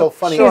it's so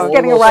funny. She's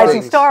getting a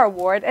Rising Star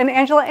Award. And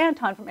Angela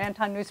Anton from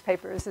Anton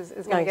Newspapers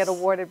is going to get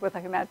awarded with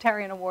a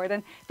humanitarian award.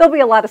 And there'll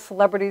be a lot of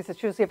celebrities.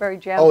 It's usually a very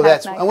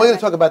jam-packed night. And we're going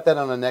to talk about that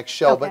on the next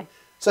show. Okay. But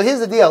so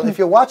here's the deal. If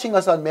you're watching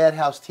us on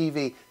Madhouse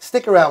TV,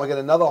 stick around. We got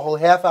another whole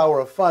half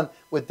hour of fun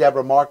with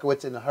Deborah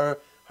Markowitz and her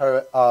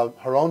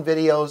own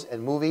videos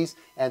and movies,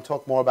 and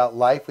talk more about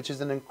Life, which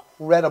is an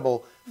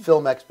incredible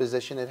film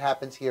exposition. It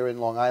happens here in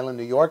Long Island,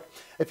 New York.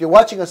 If you're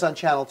watching us on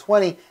Channel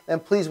 20,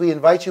 then please, we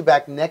invite you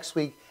back next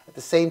week at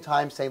the same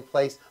time, same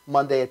place,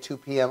 Monday at 2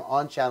 p.m.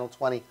 on Channel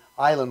 20,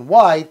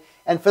 island-wide.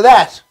 And for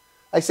that,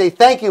 I say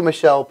thank you,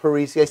 Michelle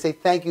Parisi. I say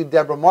thank you,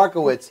 Deborah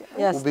Markowitz.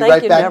 Yes, we'll be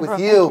right back with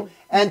you.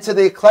 And to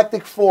the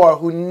Eclectic Four,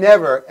 who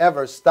never,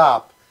 ever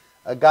stop.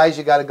 Guys,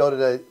 you got to go to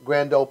the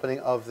grand opening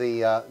of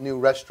the new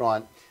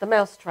restaurant. The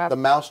Mousetrap. The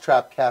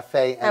Mousetrap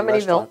Cafe and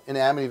Restaurant in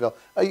Amityville.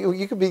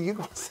 You could be.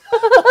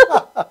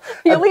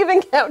 You're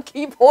leaving out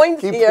key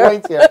points here. Key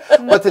points here.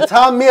 But to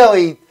Tom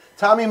Mealy,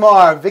 Tommy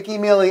Marr, Vicky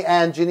Mealy,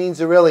 and Janine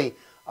Zarilli,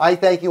 I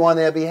thank you on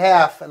their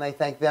behalf, and I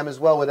thank them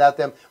as well. Without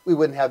them, we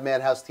wouldn't have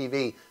Madhouse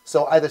TV.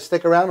 So either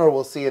stick around or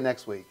we'll see you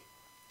next week.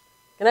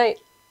 Good night.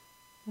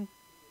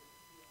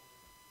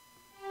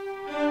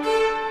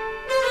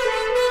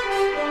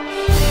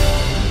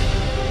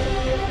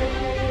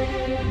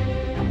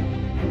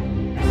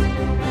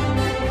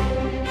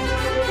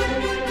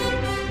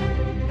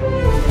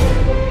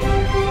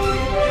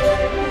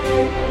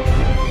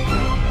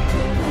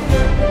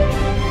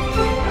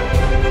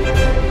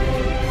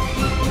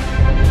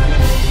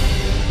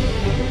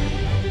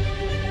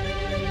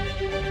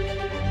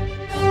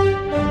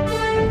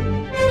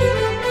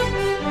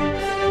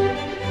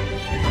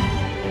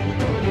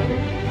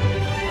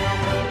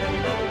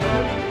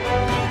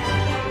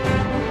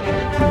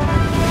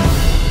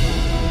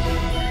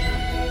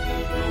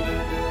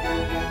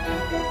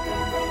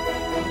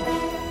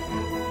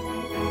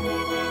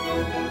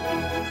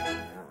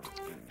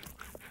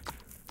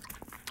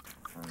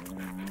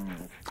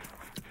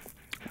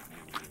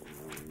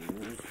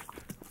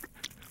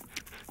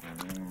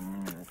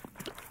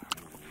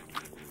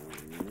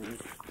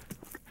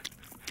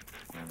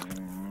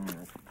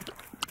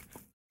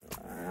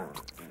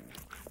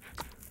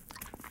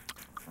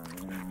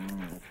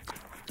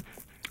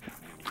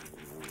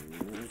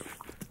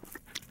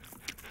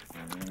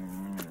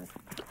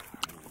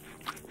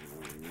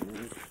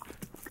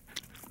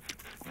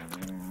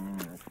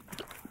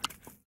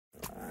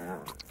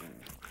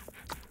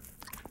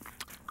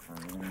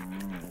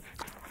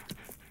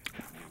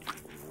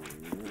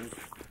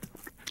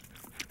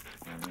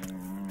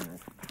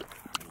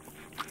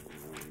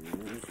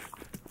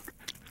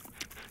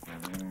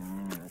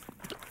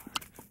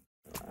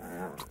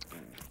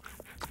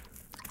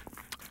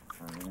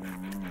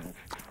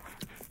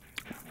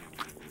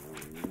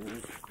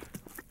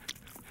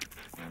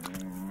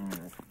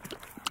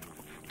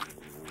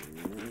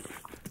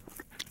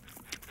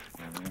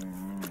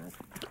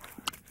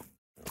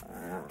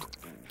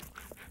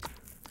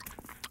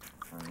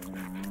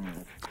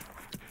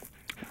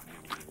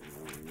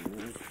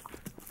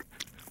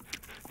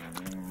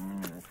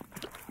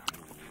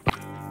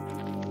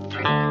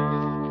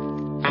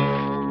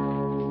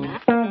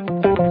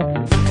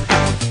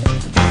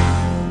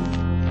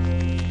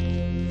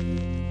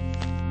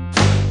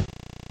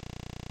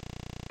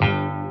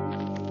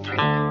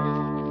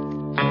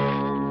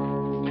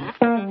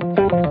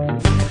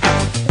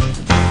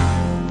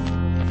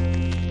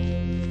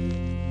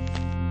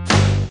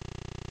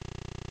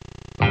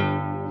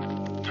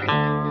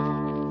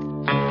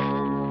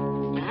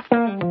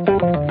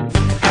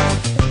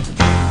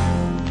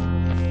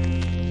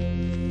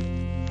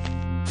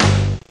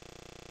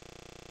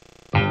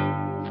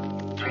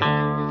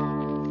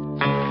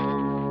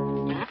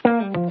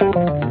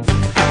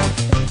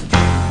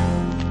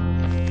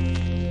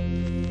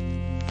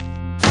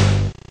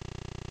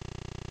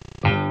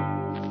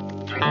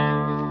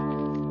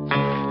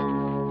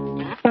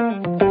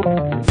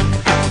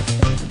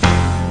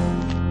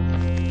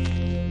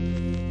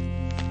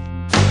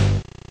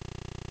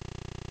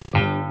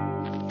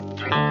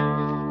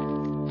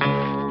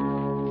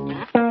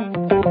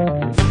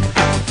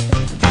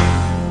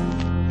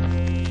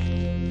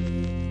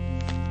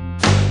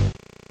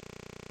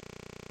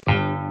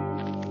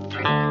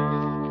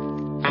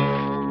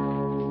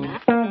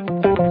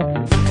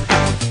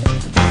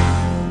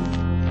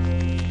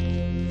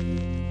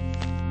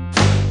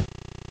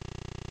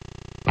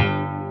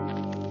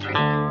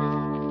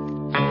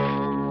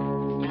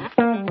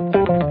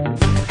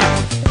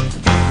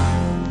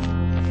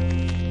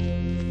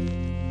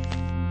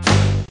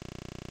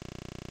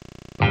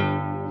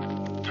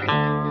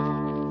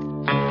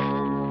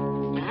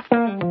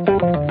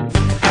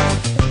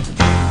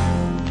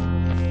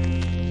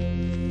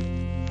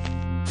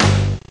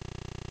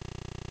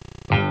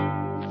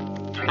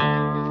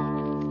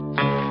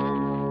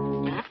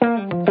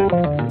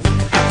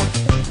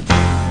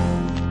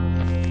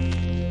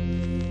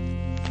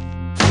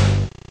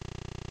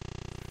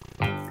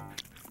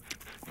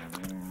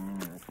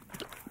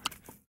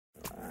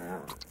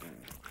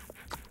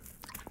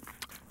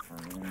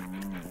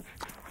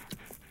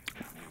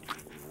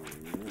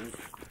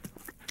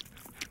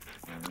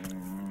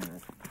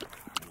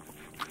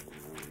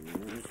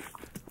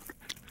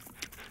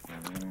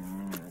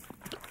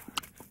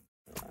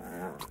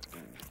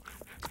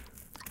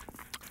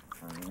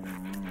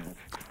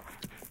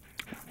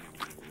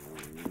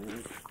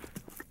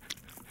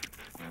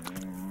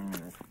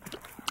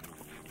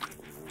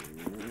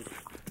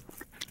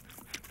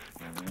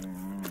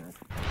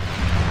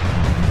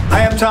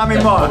 I am Tommy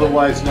Marr,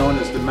 Otherwise known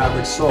as the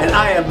Maverick Soul. and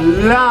I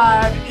am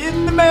live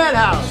in the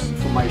Madhouse.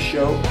 For my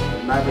show,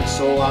 Maverick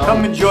Soul Hour.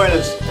 Come and join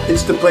us.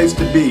 It's the place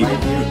to be.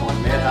 Right here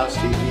on Madhouse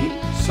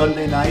TV,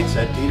 Sunday nights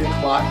at 8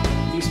 o'clock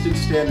Eastern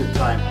Standard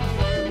Time.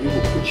 And we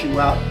will put you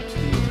out to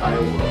the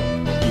entire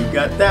world. You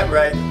got that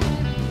right.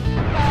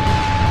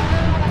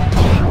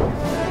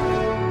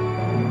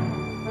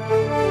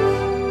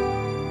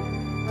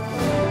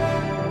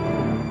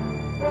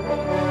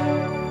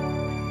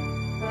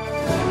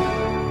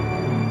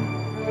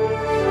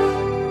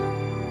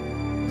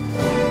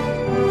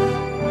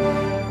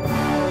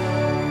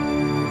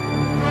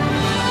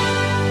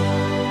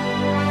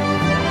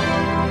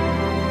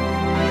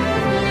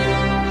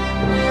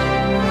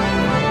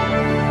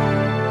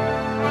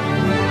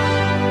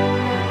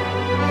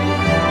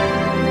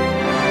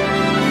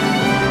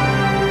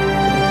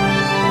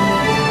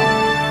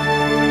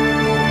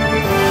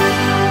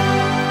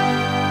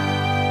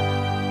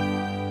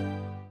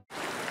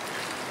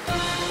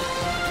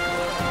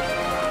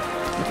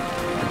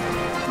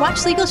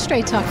 Watch Legal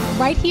Straight Talk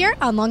right here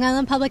on Long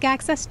Island Public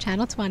Access,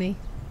 Channel 20.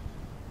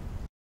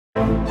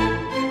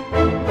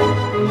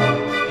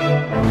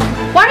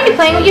 Why are you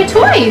playing with your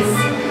toys?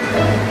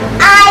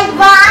 I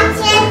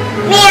watching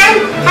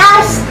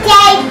Madhouse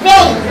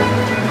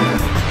TV.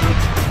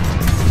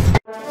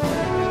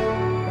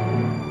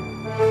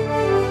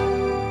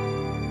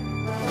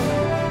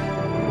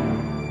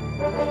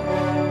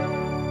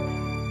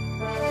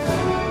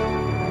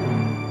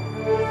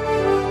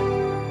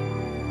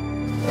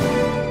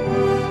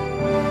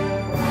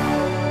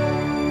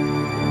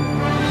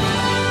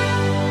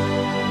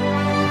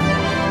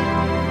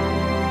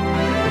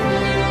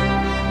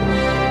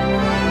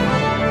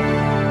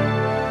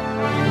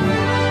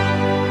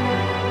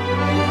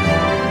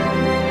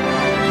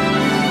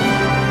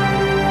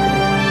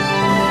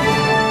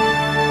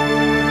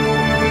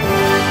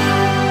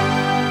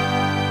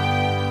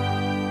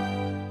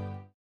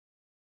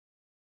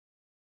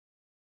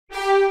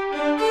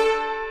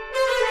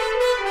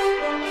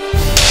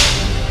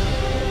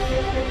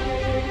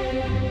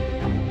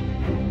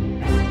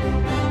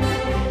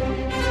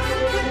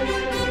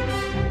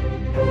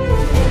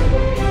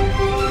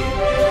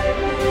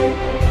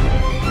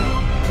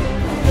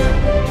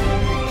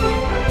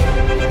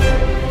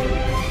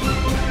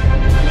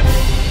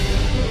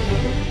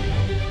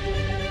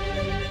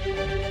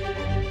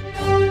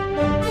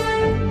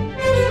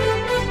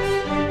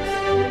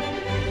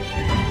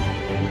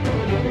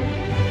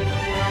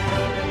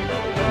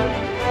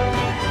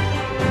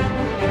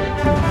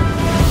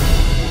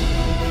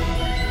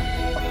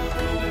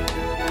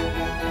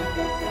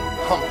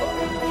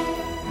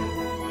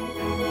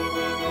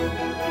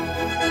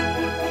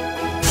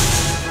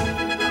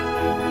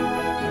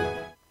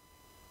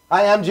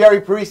 Hi, I'm Jerry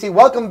Parisi.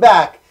 Welcome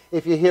back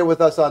if you're here with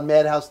us on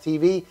Madhouse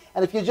TV.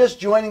 And if you're just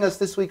joining us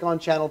this week on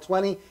Channel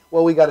 20,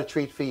 well, we got a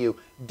treat for you.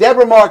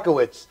 Deborah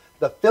Markowitz,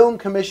 the Film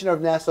Commissioner of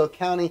Nassau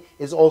County,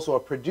 is also a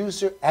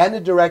producer and a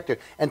director.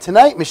 And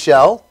tonight,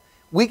 Michelle,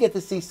 we get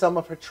to see some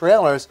of her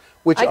trailers,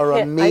 which are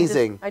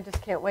amazing. I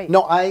just can't wait.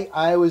 No,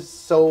 I was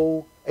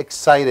so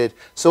excited.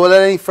 So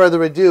without any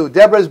further ado,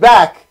 Deborah's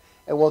back,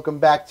 and welcome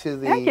back to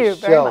the show. Thank you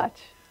very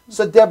much.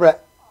 So Deborah,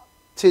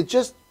 to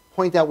just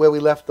point out where we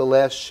left the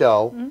last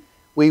show,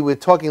 we were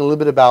talking a little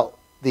bit about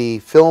the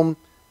film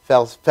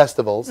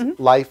festivals,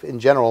 life in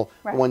general,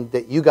 one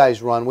that you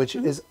guys run, which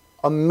is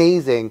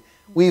amazing.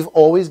 We've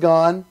always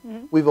gone,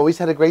 we've always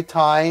had a great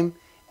time,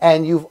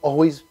 and you've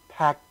always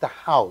packed the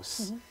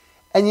house.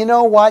 And you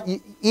know what?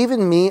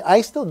 Even me,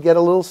 I still get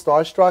a little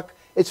starstruck.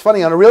 It's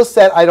funny, on a real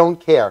set, I don't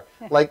care.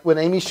 Like when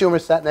Amy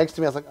Schumer sat next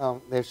to me, I was like,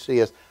 oh, there she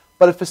is.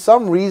 But if for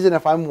some reason,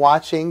 if I'm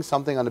watching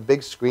something on a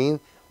big screen,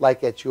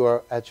 like at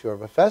your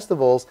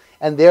festivals,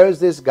 and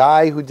there's this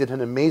guy who did an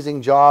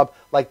amazing job,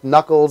 like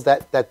Knuckles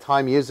that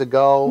time years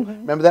ago.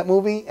 Remember that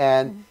movie?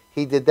 And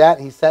he did that.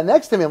 He sat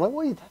next to me. I'm like,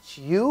 wait, that's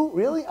you?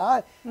 Really?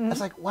 I was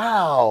like,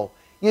 wow.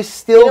 You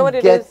still You know what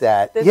it get is?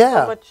 that. There's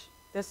Yeah.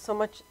 there's so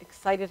much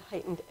excited,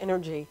 heightened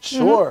energy.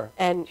 Sure.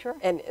 And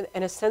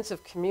a sense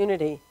of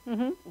community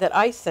that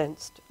I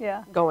sensed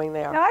going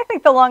there. Now, I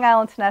think the Long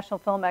Island International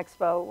Film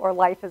Expo, or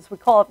LIFE as we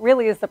call it,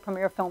 really is the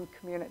premier film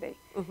community.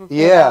 Yeah.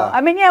 You know?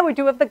 I mean, yeah, we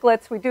do have the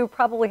glitz. We do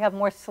probably have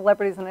more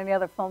celebrities than any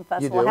other film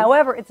festival. do?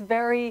 However,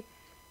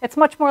 it's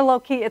much more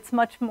low-key. It's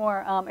much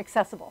more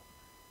accessible.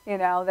 You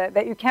know,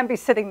 that you can be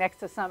sitting next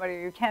to somebody,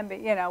 you can be,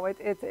 you know,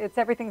 it's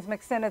everything's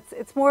mixed in.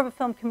 It's more of a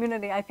film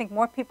community. I think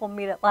more people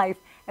meet at LIFE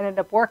and end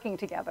up working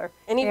together.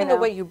 And even the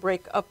way you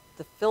break up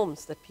the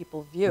films that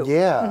people view.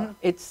 Yeah.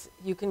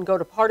 You can go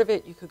to part of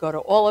it, you could go to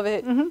all of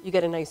it, you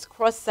get a nice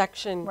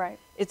cross-section. Right.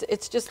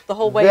 It's just the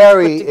whole way it's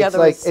put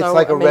together is so it's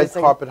like amazing. a red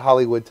carpet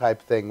Hollywood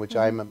type thing, which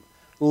I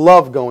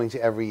love going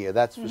to every year,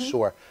 that's for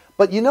sure.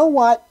 But you know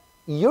what?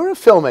 You're a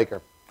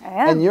filmmaker.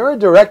 And you're a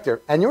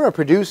director, and you're a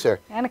producer.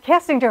 And a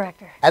casting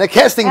director. And a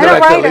casting And a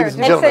director, writer. ladies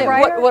and And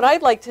gentlemen. What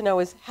I'd like to know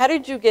is, how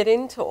did you get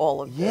into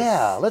all of this?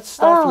 Yeah, let's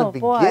start from the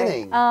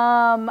beginning. Boy.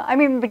 I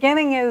mean, the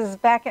beginning is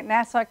back at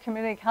Nassau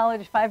Community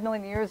College 5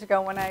 million years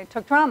ago when I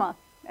took drama.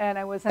 And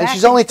I was an And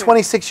she's acting only student.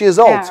 26 years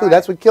old, too. Right.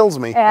 That's what kills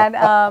me. And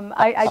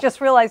I just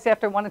realized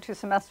after 1 or 2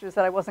 semesters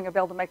that I wasn't going to be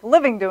able to make a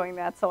living doing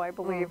that, so I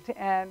believed.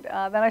 And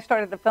then I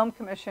started the film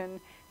commission.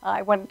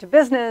 I went into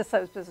business. I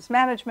was business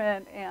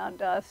management,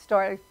 and I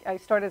started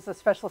as a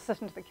special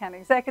assistant to the county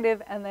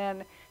executive, and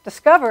then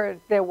discovered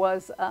there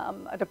was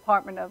a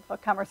Department of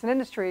Commerce and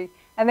Industry,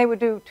 and they would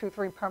do 2 or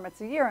 3 permits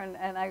a year.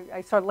 And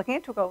I started looking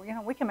into it. Go, you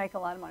know, we can make a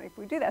lot of money if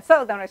we do that.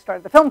 So then I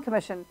started the film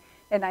commission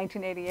in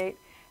 1988.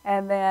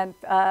 And then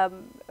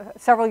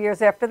several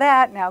years after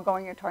that, now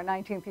going into our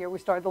 19th year, we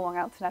started the Long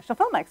Island International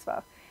Film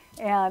Expo.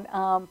 And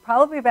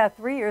probably about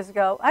 3 years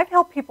ago, I've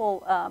helped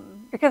people,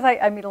 because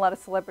I meet a lot of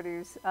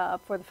celebrities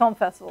for the film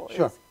festival.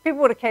 Sure. People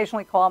would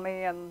occasionally call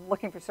me and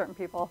looking for certain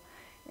people.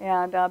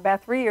 And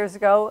about 3 years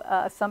ago,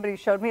 somebody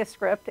showed me a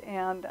script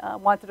and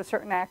wanted a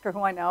certain actor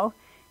who I know.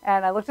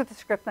 And I looked at the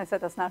script and I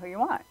said, that's not who you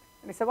want.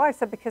 And he said, why? I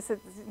said, because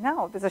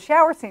no, there's a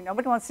shower scene.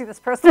 Nobody wants to see this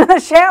person in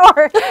the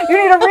shower. You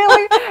need a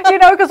really, you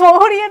know, he goes, well,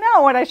 who do you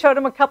know? And I showed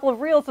him a couple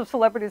of reels of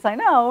celebrities I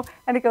know.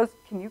 And he goes,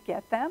 can you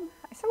get them?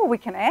 I said, well, we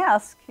can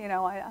ask. You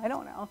know, I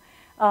don't know.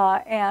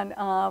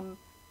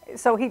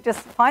 So he just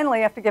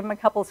finally, after giving him a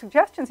couple of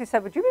suggestions, he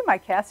said, would you be my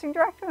casting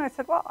director? And I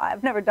said, well,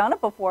 I've never done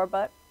it before,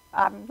 but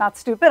I'm not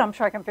stupid. I'm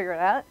sure I can figure it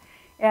out.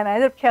 And I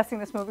ended up casting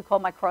this movie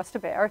called My Cross to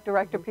Bear.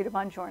 Director Peter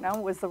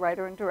Bongiorno was the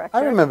writer and director.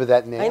 I remember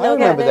that name. I know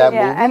remember that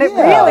movie. And it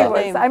really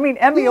was. I mean,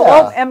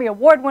 Emmy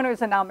Award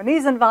winners and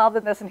nominees involved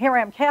in this, and here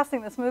I am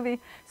casting this movie.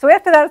 So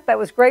after that, that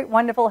was great,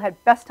 wonderful,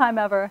 had best time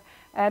ever.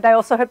 And I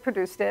also had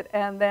produced it.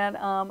 And then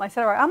I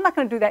said, all right, I'm not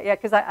going to do that yet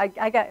because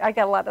I got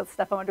a lot of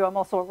stuff I want to do. I'm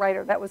also a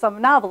writer. I'm a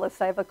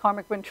novelist. I have a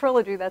Karmic Wind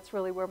trilogy. That's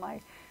really where my,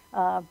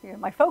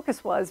 my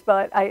focus was.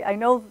 But I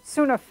no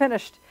sooner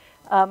finished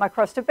My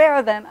Cross to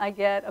Bear, then I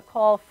get a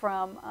call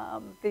from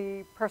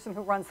the person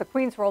who runs the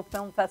Queens World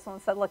Film Festival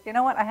and said, look, you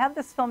know what? I have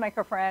this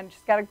filmmaker friend.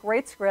 She's got a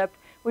great script.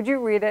 Would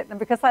you read it? And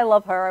because I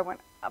love her, I went,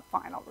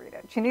 fine, I'll read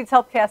it. She needs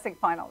help casting.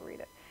 Fine, I'll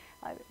read it.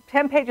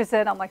 10 pages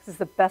in, I'm like, this is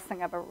the best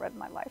thing I've ever read in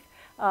my life.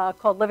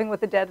 Called Living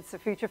with the Dead. It's a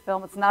feature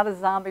film. It's not a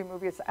zombie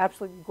movie. It's an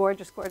absolutely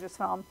gorgeous, gorgeous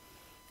film.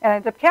 And I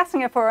ended up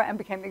casting it for her and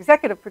became the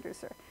executive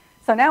producer.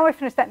 So now I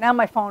finished that. Now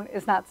my phone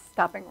is not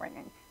stopping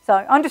ringing. So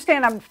I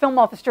understand I'm in film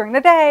office during the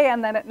day,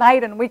 and then at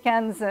night and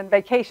weekends and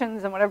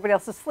vacations and when everybody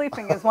else is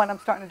sleeping is when I'm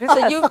starting to do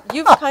this. So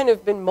you've kind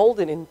of been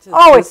molded into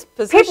this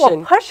position.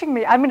 People are pushing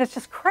me. I mean, it's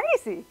just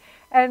crazy.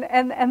 And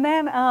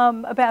then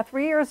about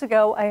 3 years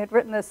ago, I had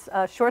written this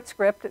short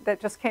script that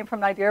just came from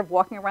an idea of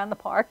walking around the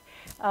park,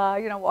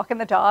 you know, walking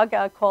the dog,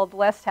 called The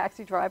Last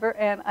Taxi Driver.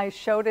 And I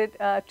showed it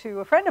to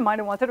a friend of mine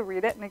who wanted to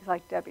read it. And he's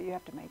like, Debbie, you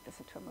have to make this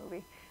into a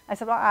movie. I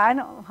said, well, I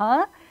know,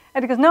 huh?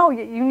 And he goes, no,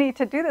 you need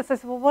to do this. I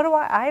said, well, what do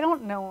I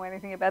don't know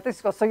anything about this.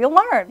 He goes, so you'll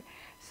learn.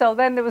 So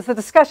then there was the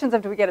discussions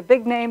of, do we get a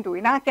big name? Do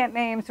we not get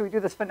names? Do we do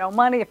this for no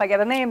money? If I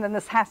get a name, then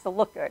this has to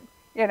look good,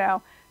 you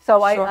know? So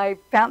Sure. I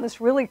found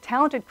this really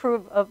talented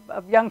crew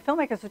of young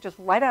filmmakers who were just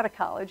right out of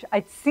college.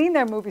 I'd seen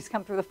their movies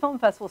come through the film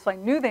festival, so I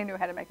knew they knew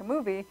how to make a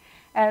movie.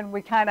 And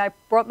we kind of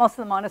brought most of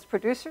them on as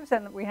producers,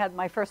 and we had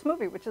my first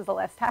movie, which is The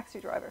Last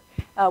Taxi Driver,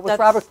 with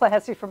Robert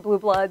Clahessy from Blue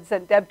Bloods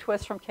and Deb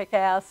Twist from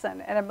Kick-Ass. And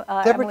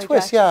Deborah Emily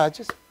Twist, Jackson. yeah, I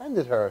just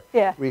friended her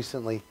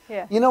recently.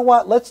 Yeah. You know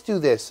what? Let's do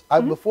this.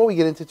 Before we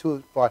get into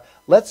too far,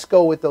 let's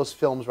go with those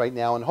films right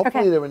now, and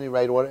hopefully they're in the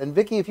right order. And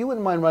Vicki, if you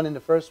wouldn't mind running the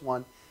first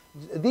one.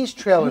 These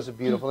trailers are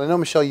beautiful. I know,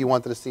 Michelle, you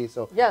wanted to see,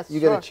 so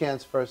you get a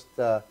chance first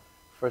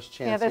chance.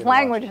 Yeah, there's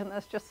language in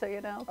this, just so you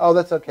know. Oh,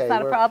 that's okay. It's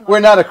not a problem. We're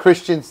not a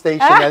Christian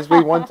station, as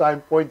we one time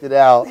pointed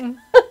out.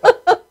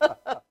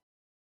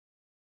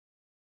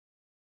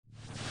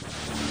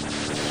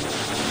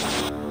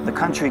 The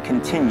country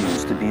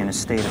continues to be in a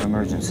state of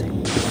emergency.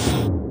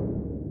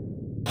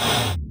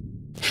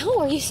 How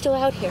are you still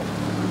out here?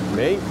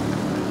 Me?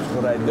 That's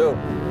what I do.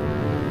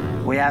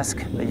 We ask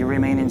that you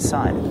remain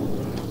inside.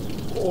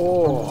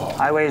 Oh.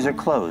 Highways are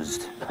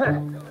closed.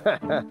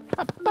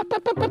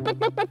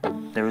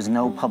 There is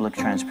no public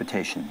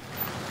transportation.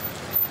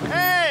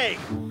 Hey!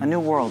 A new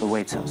world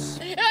awaits us.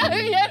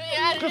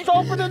 Just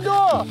open the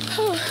door!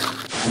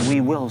 And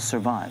we will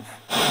survive.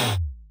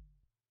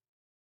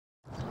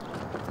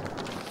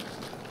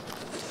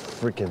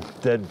 Freaking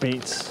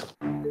deadbeats.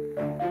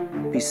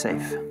 Be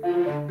safe.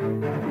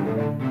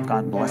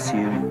 God bless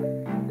you.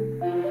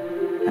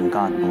 And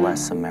God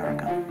bless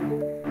America.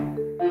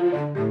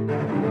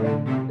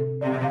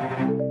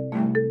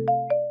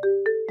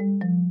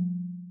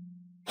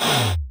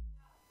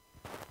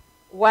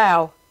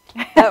 Wow,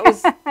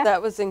 that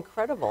was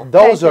incredible.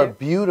 Those are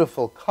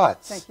beautiful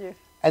cuts. Thank you.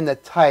 And the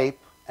type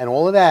and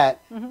all of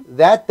that,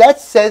 that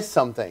says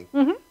something.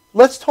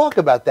 Let's talk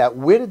about that.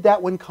 Where did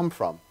that one come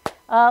from?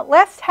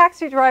 Last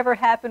Taxi Driver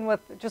happened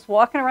with just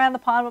walking around the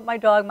pond with my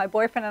dog. My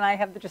boyfriend and I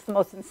have just the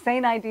most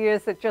insane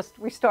ideas that just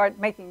we start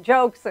making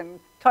jokes and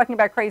talking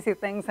about crazy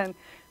things. And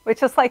it's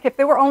just like if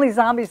there were only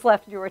zombies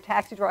left and you were a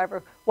taxi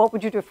driver, what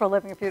would you do for a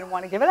living if you didn't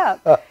want to give it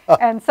up?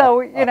 And so,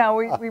 you know,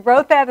 we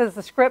wrote that as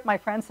a script. My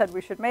friend said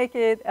we should make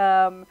it.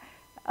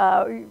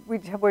 We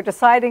were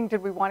deciding,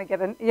 did we want to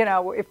get a, you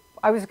know, if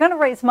I was going to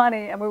raise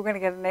money and we were going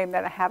to get a name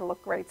that had to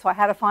look great. So I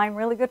had to find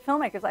really good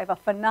filmmakers. I have a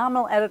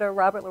phenomenal editor.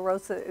 Robert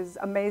LaRosa is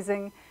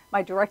amazing.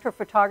 My director of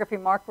photography,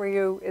 Mark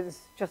Ryu,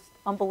 is just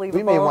unbelievable.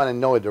 We may want to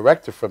know a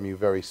director from you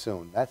very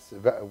soon. That's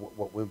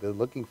what we've been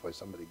looking for,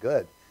 somebody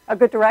good. A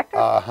good director?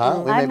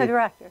 Uh-huh. I'm the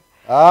director.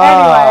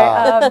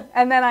 Ah. Anyway,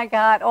 and then I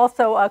got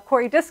also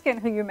Corey Diskin,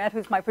 who you met,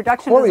 who's my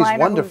production designer.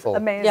 Wonderful.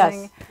 Who's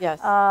amazing. Yes, yes.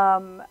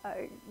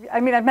 I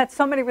mean, I've met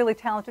so many really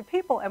talented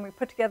people, and we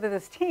put together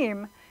this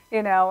team,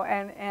 you know,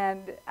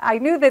 and I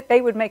knew that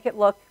they would make it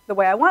look the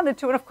way I wanted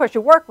to, and of course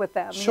you work with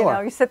them. Sure. You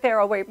know, you sit there,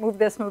 oh wait, move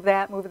this, move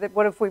that, move that,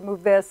 what if we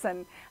move this,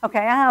 and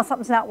okay,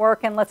 something's not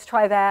working, let's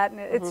try that, and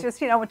it's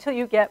just, you know, until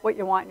you get what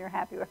you want and you're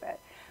happy with it.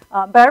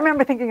 But I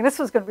remember thinking this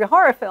was going to be a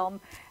horror film,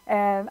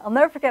 and I'll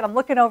never forget, I'm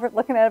looking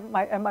at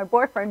my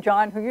boyfriend,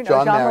 John, who you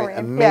know, John Marine.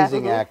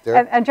 Amazing actor.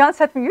 And John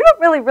said to me, you don't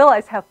really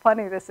realize how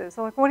funny this is.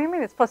 I'm like, what do you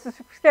mean it's supposed to be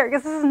super scary?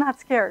 Because this is not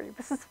scary.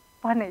 This is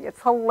funny.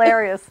 It's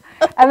hilarious.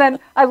 And then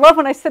I love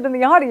when I sit in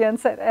the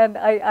audience, and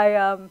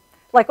I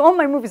like all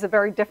my movies are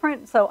very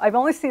different. So I've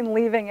only seen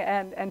Leaving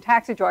and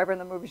Taxi Driver in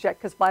the movies yet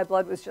because By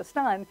Blood was just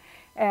done.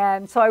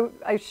 And so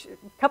a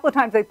couple of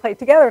times they played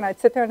together, and I'd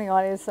sit there in the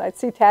audience, and I'd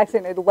see Taxi,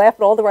 and they'd laugh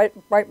at all the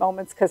right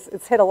moments because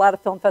it's hit a lot of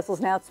film festivals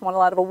now. It's won a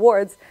lot of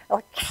awards. I'm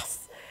like,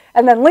 yes!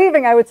 And then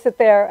Leaving, I would sit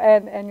there,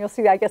 and you'll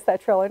see, I guess,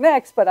 that trailer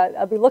next, but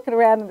I'll be looking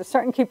around, and there's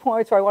certain key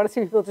points where I want to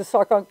see people just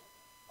start going,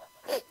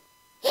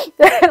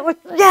 like,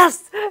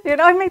 yes! You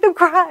know, I made them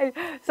cry.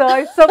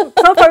 So so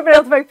far I've been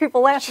able to make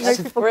people laugh and make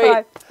people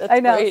cry. That's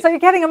I know. great. So you're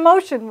getting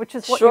emotion, which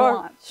is what you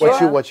want.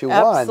 What you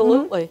want.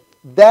 Absolutely.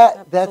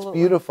 That's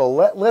beautiful.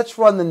 Let's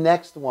run the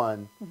next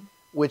one,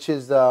 which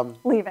is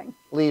Leaving.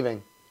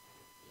 Leaving.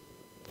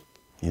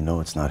 You know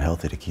it's not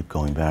healthy to keep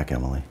going back,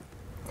 Emily.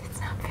 It's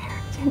not fair.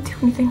 I didn't do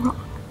anything wrong.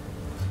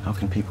 How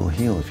can people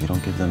heal if you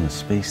don't give them the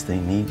space they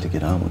need to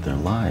get on with their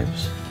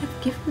lives?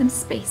 I've given them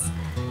space.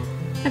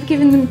 I've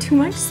given them too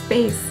much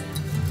space.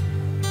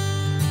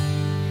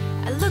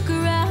 I look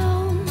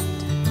around,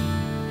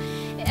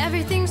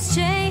 everything's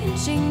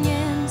changing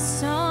in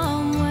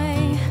some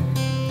way.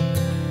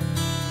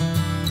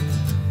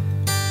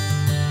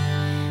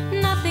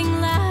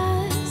 Nothing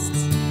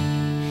lasts,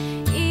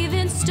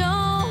 even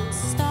stone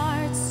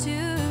starts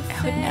to fade.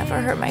 I would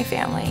never hurt my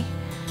family.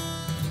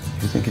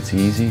 You think it's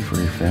easy for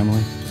your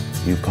family?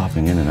 You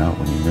popping in and out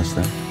when you miss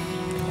them?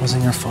 It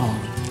wasn't your fault.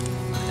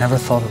 I never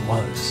thought it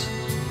was.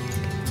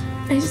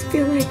 I just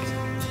feel like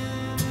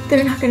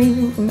they're not going to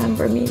even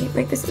remember me.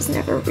 Like this was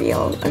never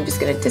real. I'm just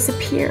going to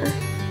disappear.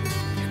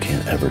 You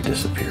can't ever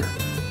disappear.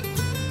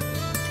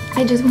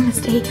 I just want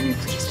to stay. Can I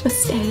please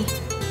just stay?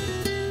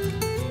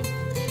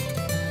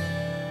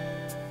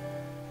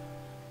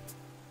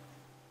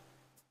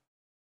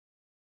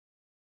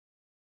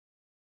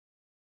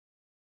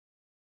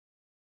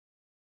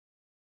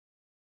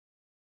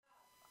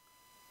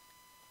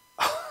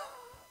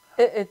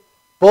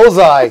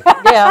 Bullseye.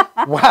 Yeah.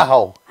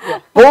 Wow.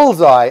 Yeah.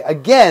 Bullseye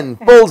again.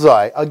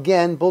 Bullseye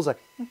again. Bullseye.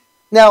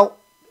 Now,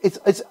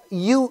 it's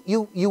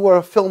you were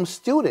a film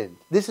student.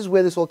 This is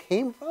where this all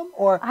came from,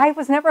 or I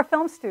was never a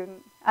film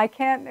student. I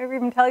can't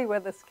even tell you where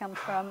this comes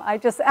from. I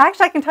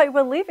can tell you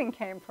where Leaving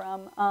came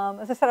from.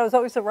 As I said, I was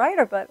always a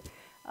writer, but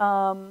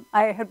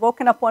I had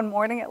woken up one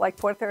morning at like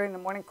 4:30 in the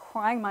morning,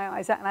 crying my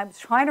eyes out, and I was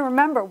trying to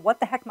remember what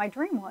the heck my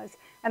dream was,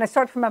 and I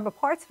started to remember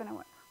parts of it, and I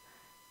went,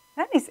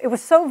 it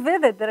was so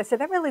vivid that I said,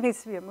 that really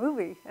needs to be a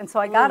movie. And so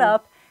I got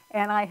up,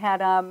 and I had,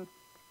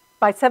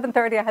 by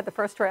 7:30, I had the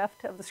first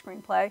draft of the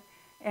screenplay.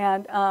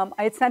 And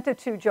I had sent it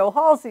to Joe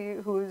Halsey,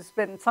 who's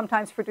been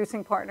sometimes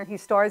producing partner. He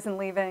stars in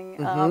Leaving.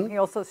 He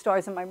also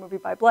stars in my movie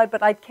By Blood.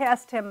 But I'd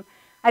cast him.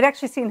 I'd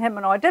actually seen him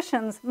in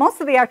auditions. Most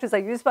of the actors I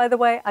use, by the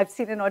way, I've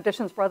seen in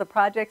auditions for other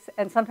projects.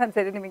 And sometimes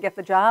they didn't even get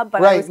the job.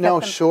 But I always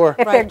kept them. Sure.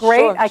 If they're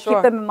great, I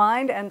keep them in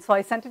mind. And so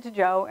I sent it to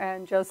Joe.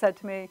 And Joe said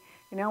to me,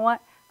 you know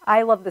what?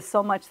 I love this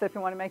so much that if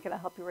you want to make it, I'll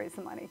help you raise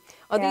the money.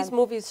 Are these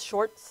movies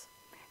shorts?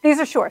 These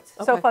are shorts.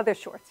 So Okay. far, they're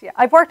shorts. Yeah,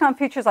 I've worked on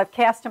features. I've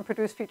cast and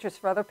produced features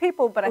for other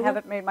people, but I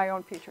haven't made my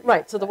own feature. Right.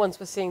 Yet. So the ones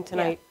we're seeing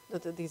tonight,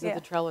 these are the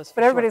trailers. For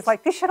But everybody's shorts.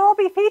 like, these should all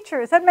be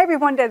features. And maybe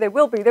one day they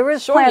will be. There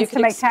is Sure, plans you to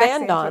can make Taxi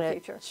expand into on a it.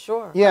 feature.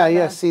 Sure. Yeah,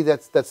 yeah. See,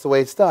 that's the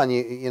way it's done.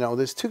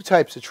 There's two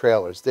types of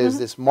trailers. There's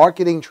this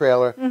marketing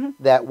trailer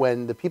that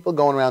when the people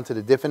going around to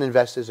the different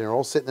investors and they're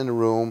all sitting in the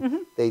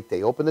room,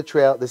 they open the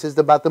trailer. This is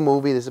about the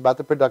movie. This is about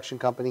the production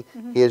company.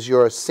 Here's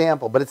your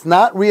sample. But it's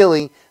not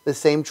really the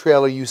same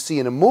trailer you see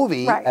in a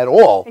movie at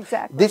all.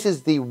 Exactly. This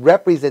is the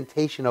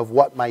representation of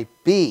what might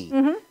be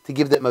to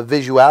give them a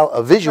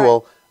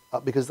visual,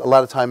 because a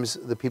lot of times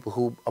the people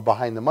who are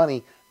behind the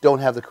money don't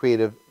have the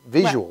creative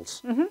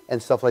visuals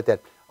and stuff like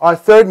that. Our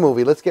third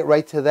movie, let's get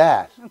right to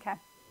that. Okay. Do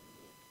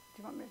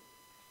you want me?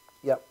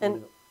 Yep.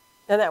 And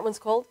that one's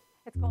called?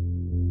 It's called.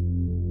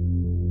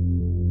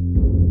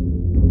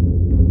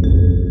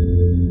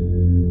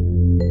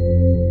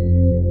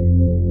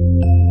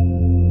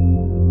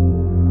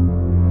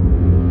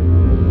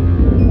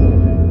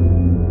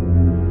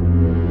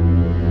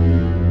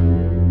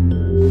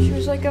 She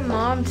was like a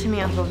mom to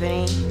me, Uncle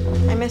Vinny.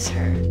 I miss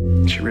her.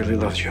 She really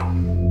loves you.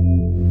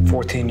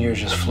 14 years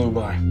just flew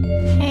by.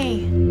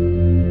 Hey.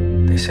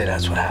 They say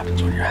that's what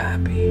happens when you're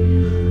happy.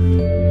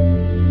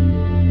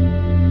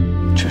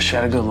 Just she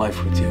had a good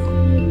life with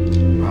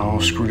you. I all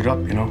screwed it up,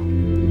 you know?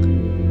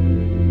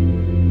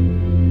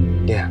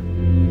 Yeah.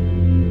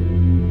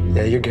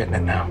 Yeah, you're getting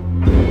it now.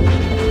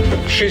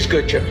 She's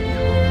good, Jimmy.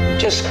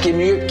 Just give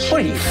me your key.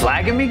 What are you,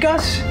 flagging me,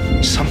 Gus?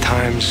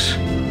 Sometimes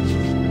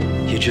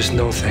you just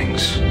know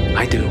things.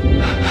 I do.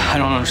 I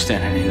don't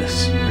understand any of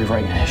this.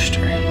 Rewriting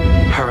history.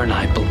 Her and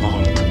I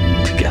belonged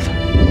together.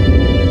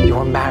 You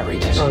were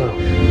married. No.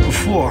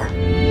 Before.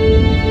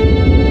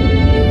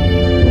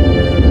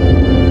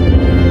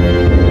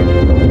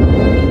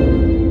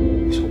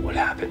 So what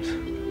happened?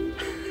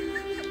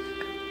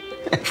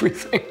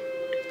 Everything.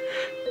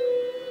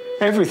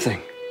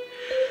 Everything.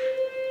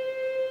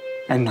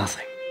 And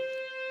nothing.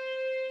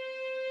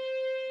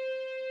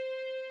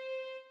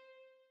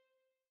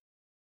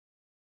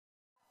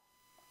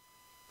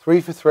 Three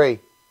for three.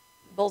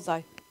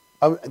 Bullseye.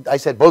 I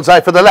said bullseye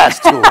for the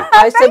last two.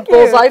 I said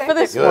bullseye for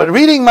this You're one.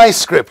 reading my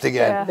script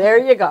again. There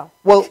you go.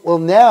 Well,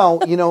 now,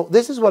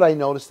 this is what I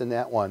noticed in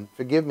that one.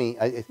 Forgive me.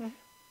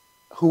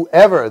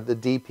 Whoever the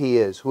DP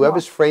is,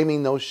 whoever's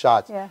framing those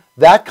shots,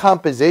 that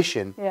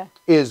composition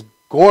is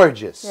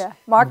gorgeous. Yeah,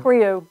 Mark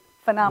Ryu,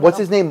 phenomenal. What's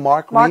his name?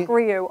 Mark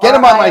Ryu. Get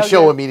him on my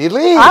show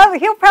immediately.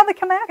 He'll probably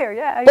come out here,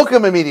 yeah. Book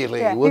him immediately.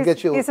 Yeah, We'll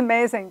get you. He's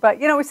amazing. But,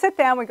 we sit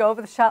down, we go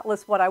over the shot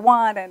list, what I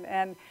want,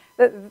 and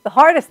the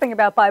hardest thing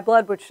about By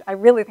Blood, which I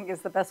really think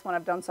is the best one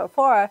I've done so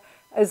far,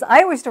 is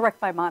I always direct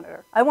by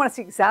monitor. I want to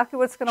see exactly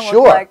what it's going to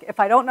look like.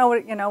 If I don't know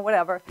it,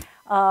 whatever.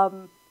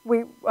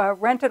 We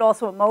rented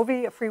also a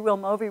Movi, a freewheel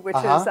Movi, which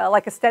is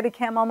like a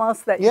Steadicam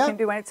almost that you can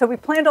do. So we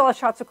planned all the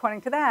shots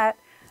according to that.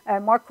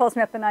 And Mark calls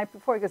me up the night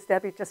before. He goes,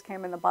 Debbie, it just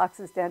came in, the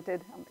box is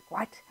dented. I'm like,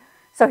 what?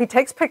 So he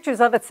takes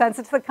pictures of it, sends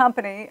it to the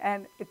company,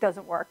 and it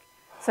doesn't work.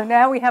 So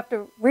now we have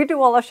to redo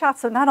all our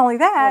shots. So not only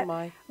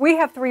that, we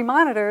have 3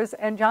 monitors,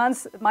 and John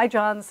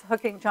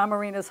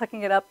Marina's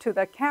hooking it up to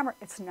the camera.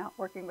 It's not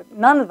working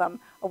none of them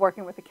are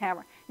working with the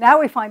camera. Now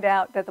we find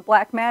out that the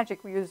Blackmagic,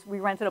 we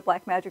rented a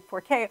Blackmagic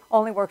 4K,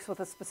 only works with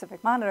a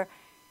specific monitor.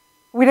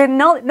 We didn't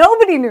know,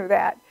 nobody knew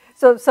that.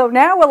 So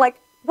now we're like,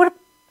 what?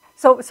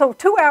 So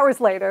 2 hours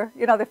later,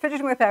 they're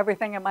fidgeting with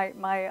everything, and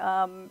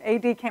my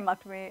AD came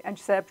up to me and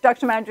she said,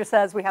 production manager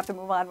says we have to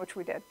move on, which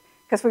we did.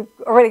 Because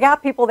we've already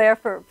got people there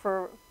for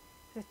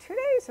 2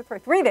 days or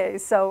 3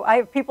 days. So I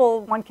have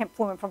people, one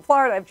flew in from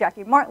Florida, I have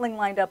Jackie Martling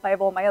lined up, I have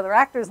all my other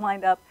actors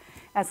lined up.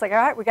 And it's like, all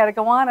right, we got to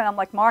go on. And I'm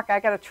like, Mark, I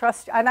got to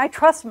trust you. And I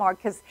trust Mark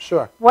because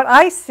what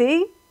I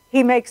see,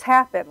 he makes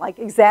happen, like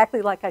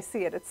exactly like I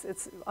see it.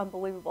 It's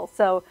unbelievable.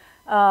 So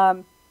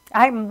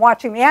I'm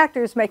watching the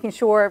actors, making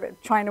sure,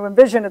 trying to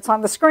envision it's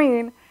on the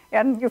screen.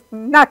 And you're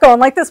not going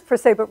like this per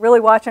se, but really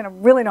watching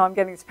and really know I'm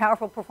getting these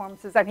powerful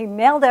performances. And he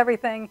nailed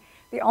everything.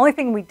 The only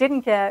thing we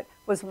didn't get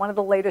was one of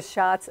the latest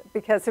shots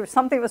because there was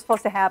something that was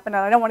supposed to happen,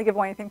 and I don't want to give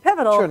away anything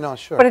pivotal,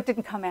 but it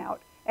didn't come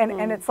out.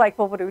 And it's like,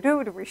 well, what do we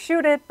do to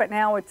reshoot it? But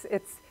now it's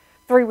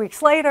 3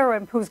 weeks later,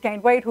 and who's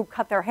gained weight, who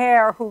cut their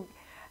hair, who,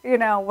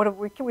 we'd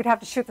have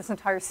to shoot this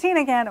entire scene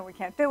again, and we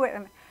can't do it.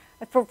 And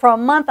for a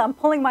month, I'm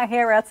pulling my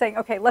hair out saying,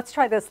 okay, let's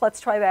try this, let's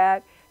try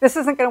that. This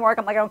isn't going to work.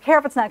 I'm like, I don't care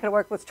if it's not going to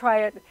work. Let's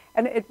try it.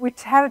 And we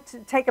had to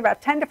take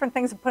about 10 different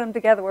things and put them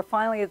together where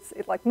finally it's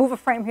like move a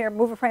frame here,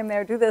 move a frame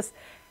there, do this.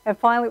 And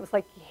finally it was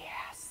like,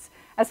 yes.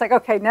 And it's like,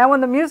 okay, now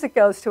when the music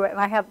goes to it, and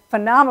I have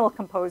phenomenal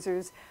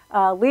composers.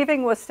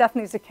 Leaving was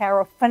Stephanie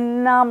Zuccaro,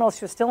 phenomenal.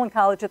 She was still in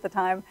college at the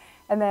time.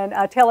 And then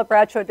Taylor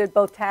Bradshaw did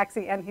both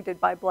Taxi and he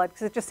did By Blood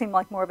because it just seemed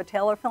like more of a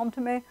Taylor film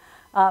to me.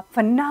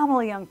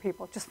 Phenomenal young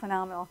people, just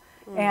phenomenal.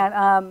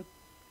 And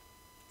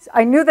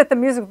I knew that the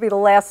music would be the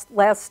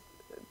last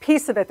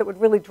piece of it that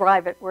would really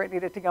drive it where it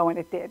needed to go, and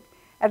it did.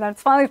 And then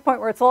it's finally the point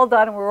where it's all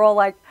done, and we're all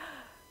like,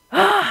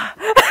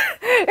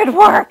 It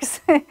works.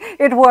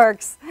 It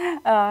works.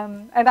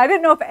 And I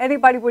didn't know if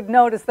anybody would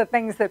notice the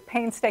things that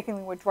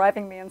painstakingly were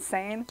driving me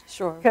insane.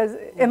 Sure. Because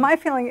in my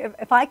feeling,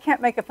 if I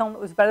can't make a film that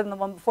was better than the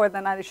one before,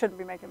 then I shouldn't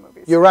be making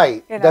movies. You're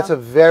right. You know? That's a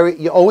very,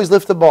 you always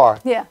lift the bar.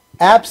 Yeah.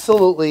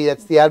 Absolutely.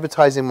 That's the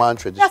advertising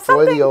mantra.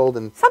 Destroy the old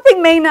and...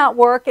 Something may not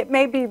work. It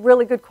may be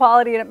really good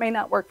quality, and it may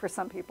not work for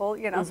some people,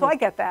 you know, so I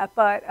get that.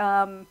 But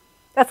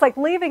that's like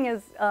Leaving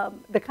is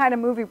the kind of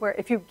movie where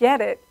if you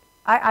get it,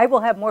 I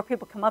will have more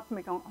people come up to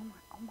me going,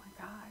 oh my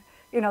God,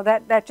 you know,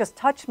 that just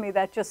touched me,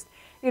 that just,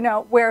 you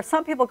know, where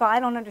some people go, I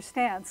don't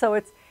understand. So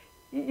it's,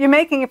 you're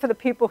making it for the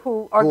people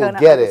who are going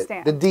to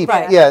understand. The deep,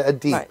 right. yeah, a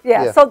deep. Right.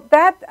 Yeah, so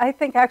that I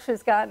think actually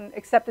has gotten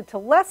accepted to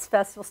less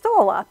festivals, still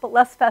a lot, but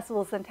less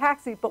festivals than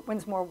Taxi, but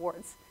wins more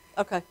awards.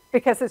 Okay.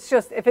 Because it's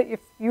just, if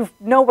you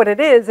know what it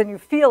is and you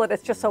feel it,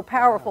 it's just so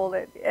powerful.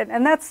 That,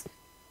 and that's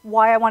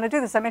why I want to do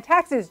this. I mean,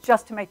 Taxi is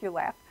just to make you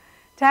laugh.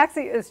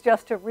 Taxi is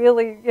just to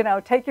really, you know,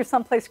 take you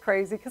someplace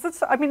crazy. Because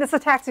it's, I mean, it's a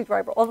taxi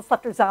driver. All that's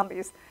left are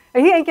zombies.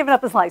 And he ain't giving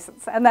up his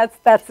license, and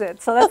that's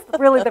it. So that's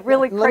really the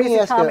really crazy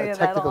comedy Let me in ask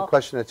that a technical all.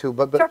 question or two,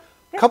 but Sure.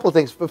 a couple of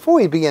things. Before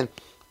we begin,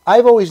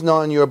 I've always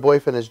known your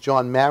boyfriend as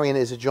John Marion.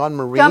 Is it John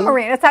Marine? John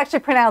Marine. It's actually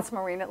pronounced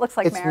Marine. It looks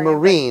like It's Marion.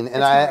 Marine, and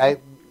it's I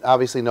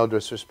obviously no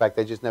disrespect.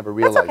 I just never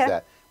realized okay.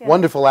 that. Yeah.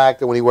 Wonderful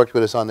actor when he worked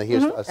with us on the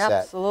Here's a Set.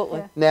 Absolutely.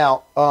 Yeah.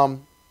 Now,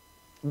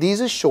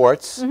 these are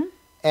shorts,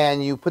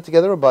 and you put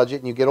together a budget,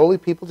 and you get all the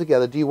people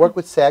together. Do you work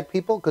with SAG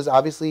people? Because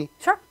obviously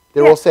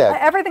they're all SAG.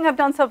 Everything I've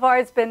done so far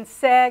has been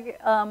SAG,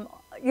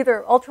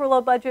 either ultra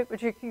low budget,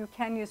 which you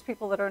can use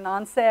people that are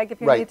non-SAG if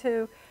you need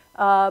to.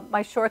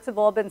 My shorts have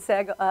all been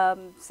SAG,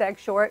 SAG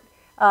short.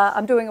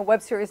 I'm doing a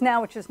web series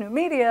now, which is new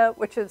media,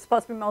 which is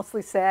supposed to be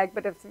mostly SAG,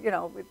 but it's, you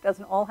know, it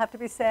doesn't all have to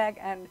be SAG,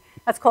 and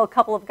that's called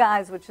Couple of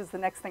Guys, which is the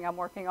next thing I'm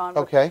working on.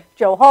 Okay.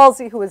 Joe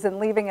Halsey, who was in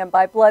Leaving and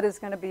By Blood, is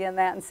going to be in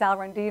that, and Sal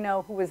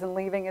Rendino, who was in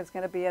Leaving, is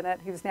going to be in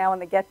it. He was now in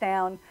The Get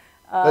Down.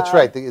 That's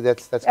right.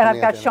 That's and I've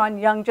got Sean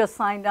Young just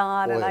signed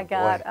on, boy, and I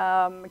got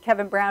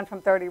Kevin Brown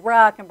from 30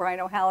 Rock, and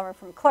Brian O'Halloran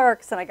from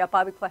Clerks, and I got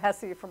Bobby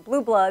Clahessy from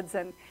Blue Bloods,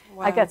 and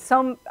I got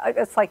some.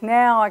 It's like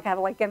now I got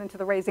to like get into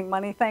the raising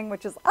money thing,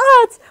 which is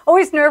it's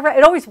always nerve-wracking.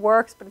 It always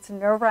works, but it's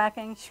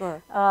nerve-wracking.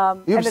 Sure.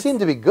 You seem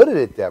to be good at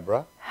it,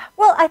 Deborah.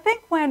 Well, I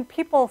think when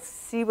people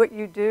see what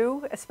you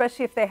do,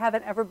 especially if they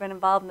haven't ever been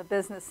involved in the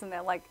business, and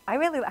they're like,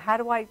 how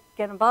do I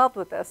get involved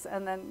with this?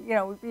 And then, you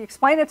know, you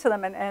explain it to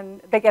them,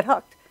 and they get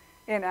hooked.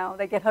 You know,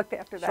 they get hooked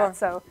after that.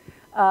 So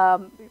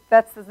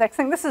that's the next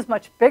thing. This is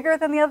much bigger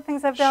than the other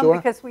things I've done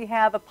because we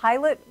have a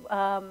pilot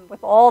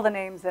with all the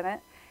names in it,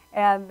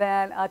 and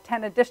then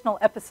 10 additional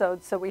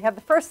episodes. So we have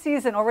the first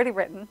season already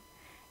written,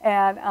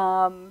 and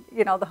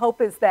you know, the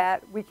hope is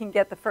that we can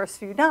get the first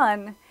few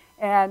done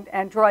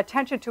and draw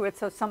attention to it,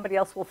 so somebody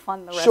else will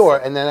fund the rest. Sure,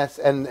 of it. and then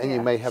and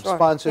you may have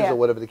sponsors or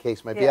whatever the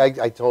case might be.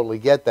 I totally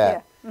get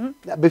that.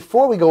 Now,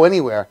 before we go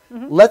anywhere,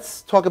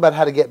 let's talk about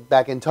how to get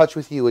back in touch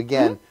with you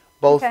again,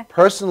 both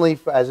personally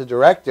as a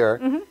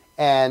director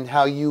and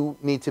how you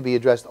need to be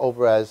addressed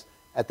over as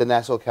at the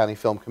Nassau County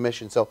Film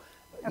Commission. So.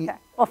 Okay.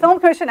 Well, Film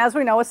Commission, as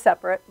we know, is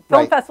separate.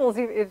 Film Festival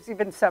is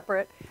even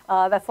separate.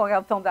 That's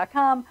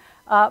longislandfilm.com.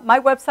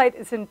 My website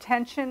is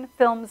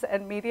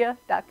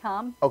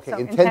intentionfilmsandmedia.com. Okay, so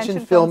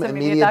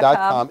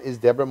intentionfilmandmedia.com is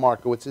Deborah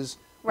Markowitz's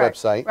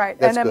website. Right,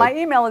 That's and then good. my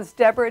email is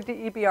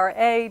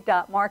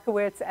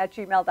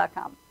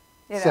deborah.markowitz@gmail.com.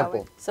 You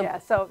know, Simple. Yeah,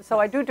 so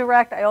I do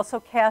direct. I also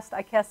cast.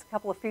 I cast a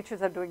couple of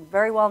features. I'm doing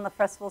very well in the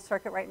festival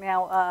circuit right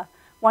now.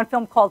 One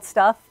film called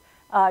Stuff,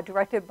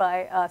 directed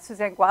by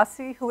Suzanne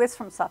Guassi, who is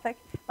from Suffolk.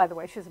 By the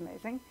way, she's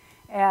amazing.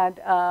 And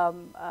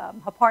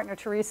her partner,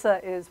 Teresa,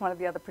 is one of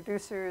the other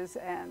producers.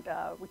 And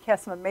we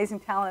cast some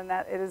amazing talent in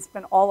that. It has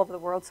been all over the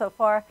world so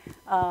far.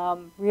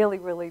 Really,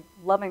 really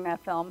loving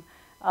that film.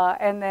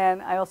 And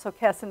then I also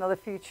cast another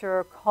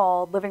feature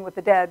called Living with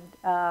the Dead.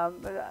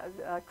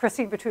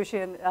 Christine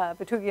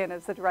Batugian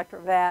is the director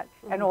of that,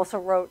 and also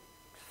wrote,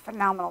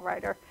 phenomenal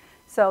writer.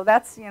 So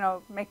that's, you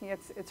know, making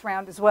its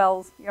round as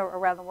well, you know,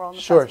 around the world in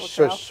the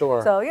festival.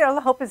 Sure. So, you know, the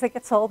hope is it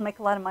gets sold, make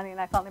a lot of money,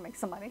 and I finally make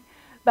some money.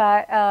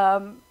 But,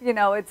 you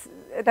know,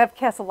 I've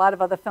cast a lot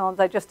of other films.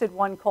 I just did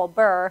one called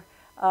Burr,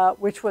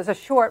 which was a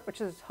short,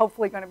 which is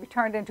hopefully going to be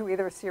turned into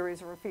either a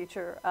series or a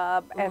feature.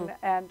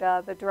 And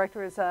the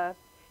director is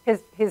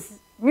his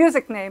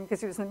music name, because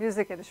he was in the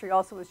music industry,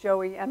 also was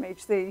Joey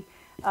MHZ,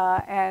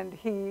 and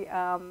he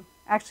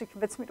actually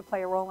convinced me to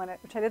play a role in it,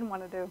 which I didn't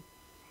want to do,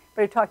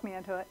 but he talked me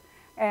into it.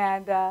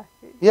 And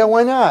yeah,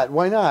 why not?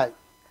 Why not?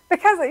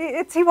 Because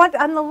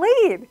I'm the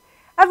lead.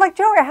 I'm like,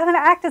 Joey, I haven't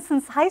acted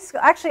since high school.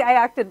 Actually, I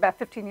acted about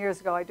 15 years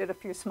ago. I did a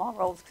few small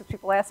roles because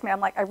people asked me. I'm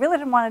like, I really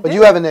didn't want to do it. But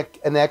you have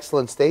an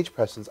excellent stage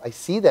presence. I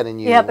see that in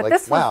you. Yeah, but like,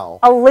 this wow.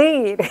 was a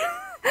lead.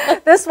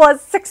 This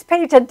was 6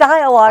 pages of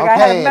dialogue. Okay, I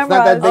had to memorize. it's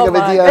not that big of a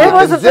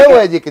deal.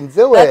 It You can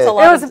do it. It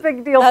was a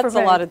big deal for me. That's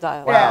a lot of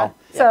dialogue. Wow.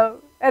 Yeah.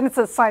 So, and it's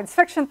a science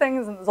fiction thing,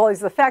 and there's all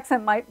these effects.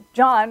 And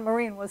John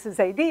Marine was his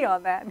AD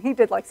on that, and he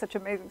did like such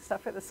amazing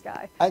stuff for this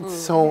guy. That's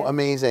so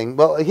amazing.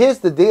 Well, here's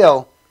the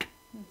deal.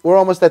 we're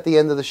almost at the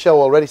end of the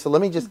show already, so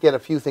let me just get a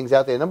few things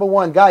out there. Number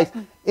one, guys,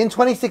 in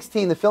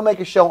 2016, the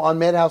Filmmaker Show on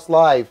Madhouse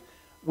Live,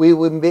 we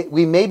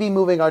may be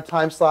moving our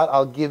time slot.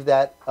 I'll give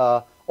that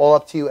all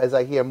up to you as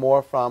I hear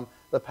more from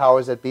the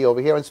powers that be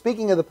over here. And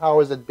speaking of the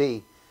powers that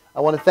be, I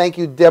want to thank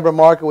you, Deborah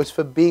Markowitz,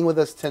 for being with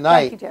us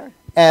tonight. Thank you, Jerry.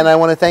 And I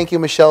want to thank you,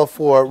 Michelle,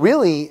 for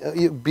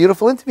really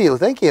beautiful interview.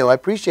 Thank you. I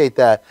appreciate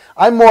that.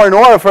 I'm more in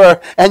awe of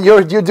her, and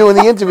you're doing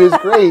the interviews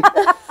great.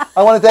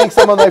 I want to thank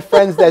some of my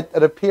friends that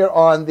appear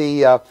on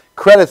the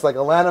credits, like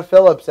Alana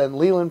Phillips and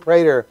Leland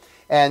Prater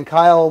and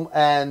Kyle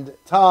and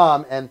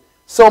Tom and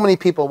so many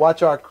people.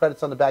 Watch our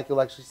credits on the back.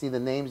 You'll actually see the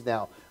names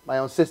now. My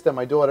own sister,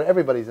 my daughter,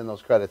 everybody's in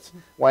those credits.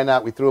 Why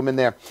not? We threw them in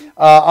there.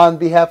 On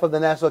behalf of the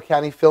Nassau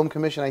County Film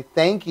Commission, I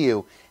thank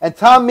you. And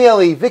Tom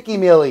Mealy, Vicki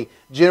Mealy,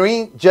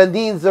 Janine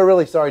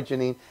Zarilli, sorry,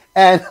 Janine,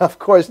 and of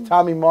course,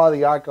 Tommy Marr,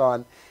 the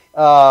Archon.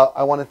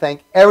 I want to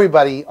thank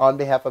everybody on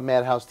behalf of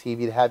Madhouse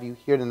TV to have you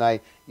here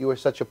tonight. You are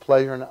such a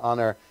pleasure and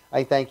honor.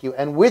 I thank you.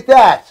 And with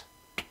that,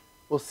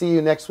 we'll see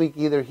you next week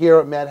either here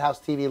at Madhouse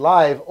TV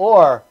Live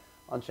or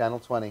on Channel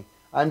 20.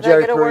 I'm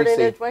Jerry Parisi. Can I get a word in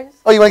edgeways?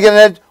 Oh, you want to get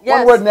an Yes.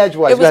 one word in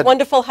edgeways? It was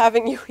wonderful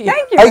having you here.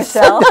 Thank you,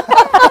 Michelle.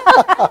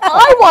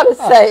 I want to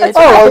say it.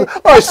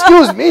 Oh,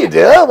 excuse me,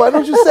 dear. Why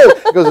don't you say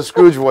it? Because the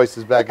Scrooge voice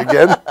is back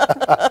again.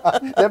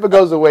 Never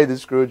goes away, the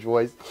Scrooge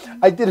voice.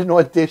 I did an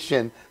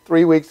audition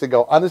 3 weeks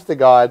ago, honest to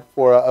God, it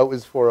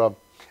was for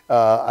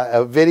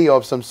a video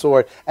of some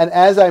sort. And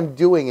as I'm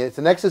doing it, it's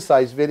an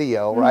exercise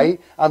video, right?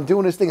 I'm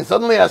doing this thing, and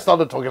suddenly I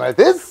started talking like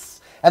this.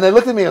 And they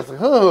looked at me and I was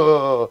like,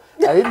 oh,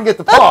 I didn't get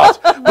the part.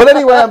 But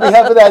anyway, on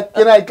behalf of that,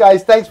 good night,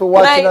 guys. Thanks for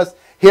watching us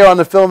here on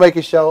the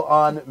Filmmaker Show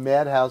on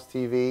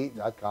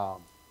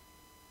MadhouseTV.com.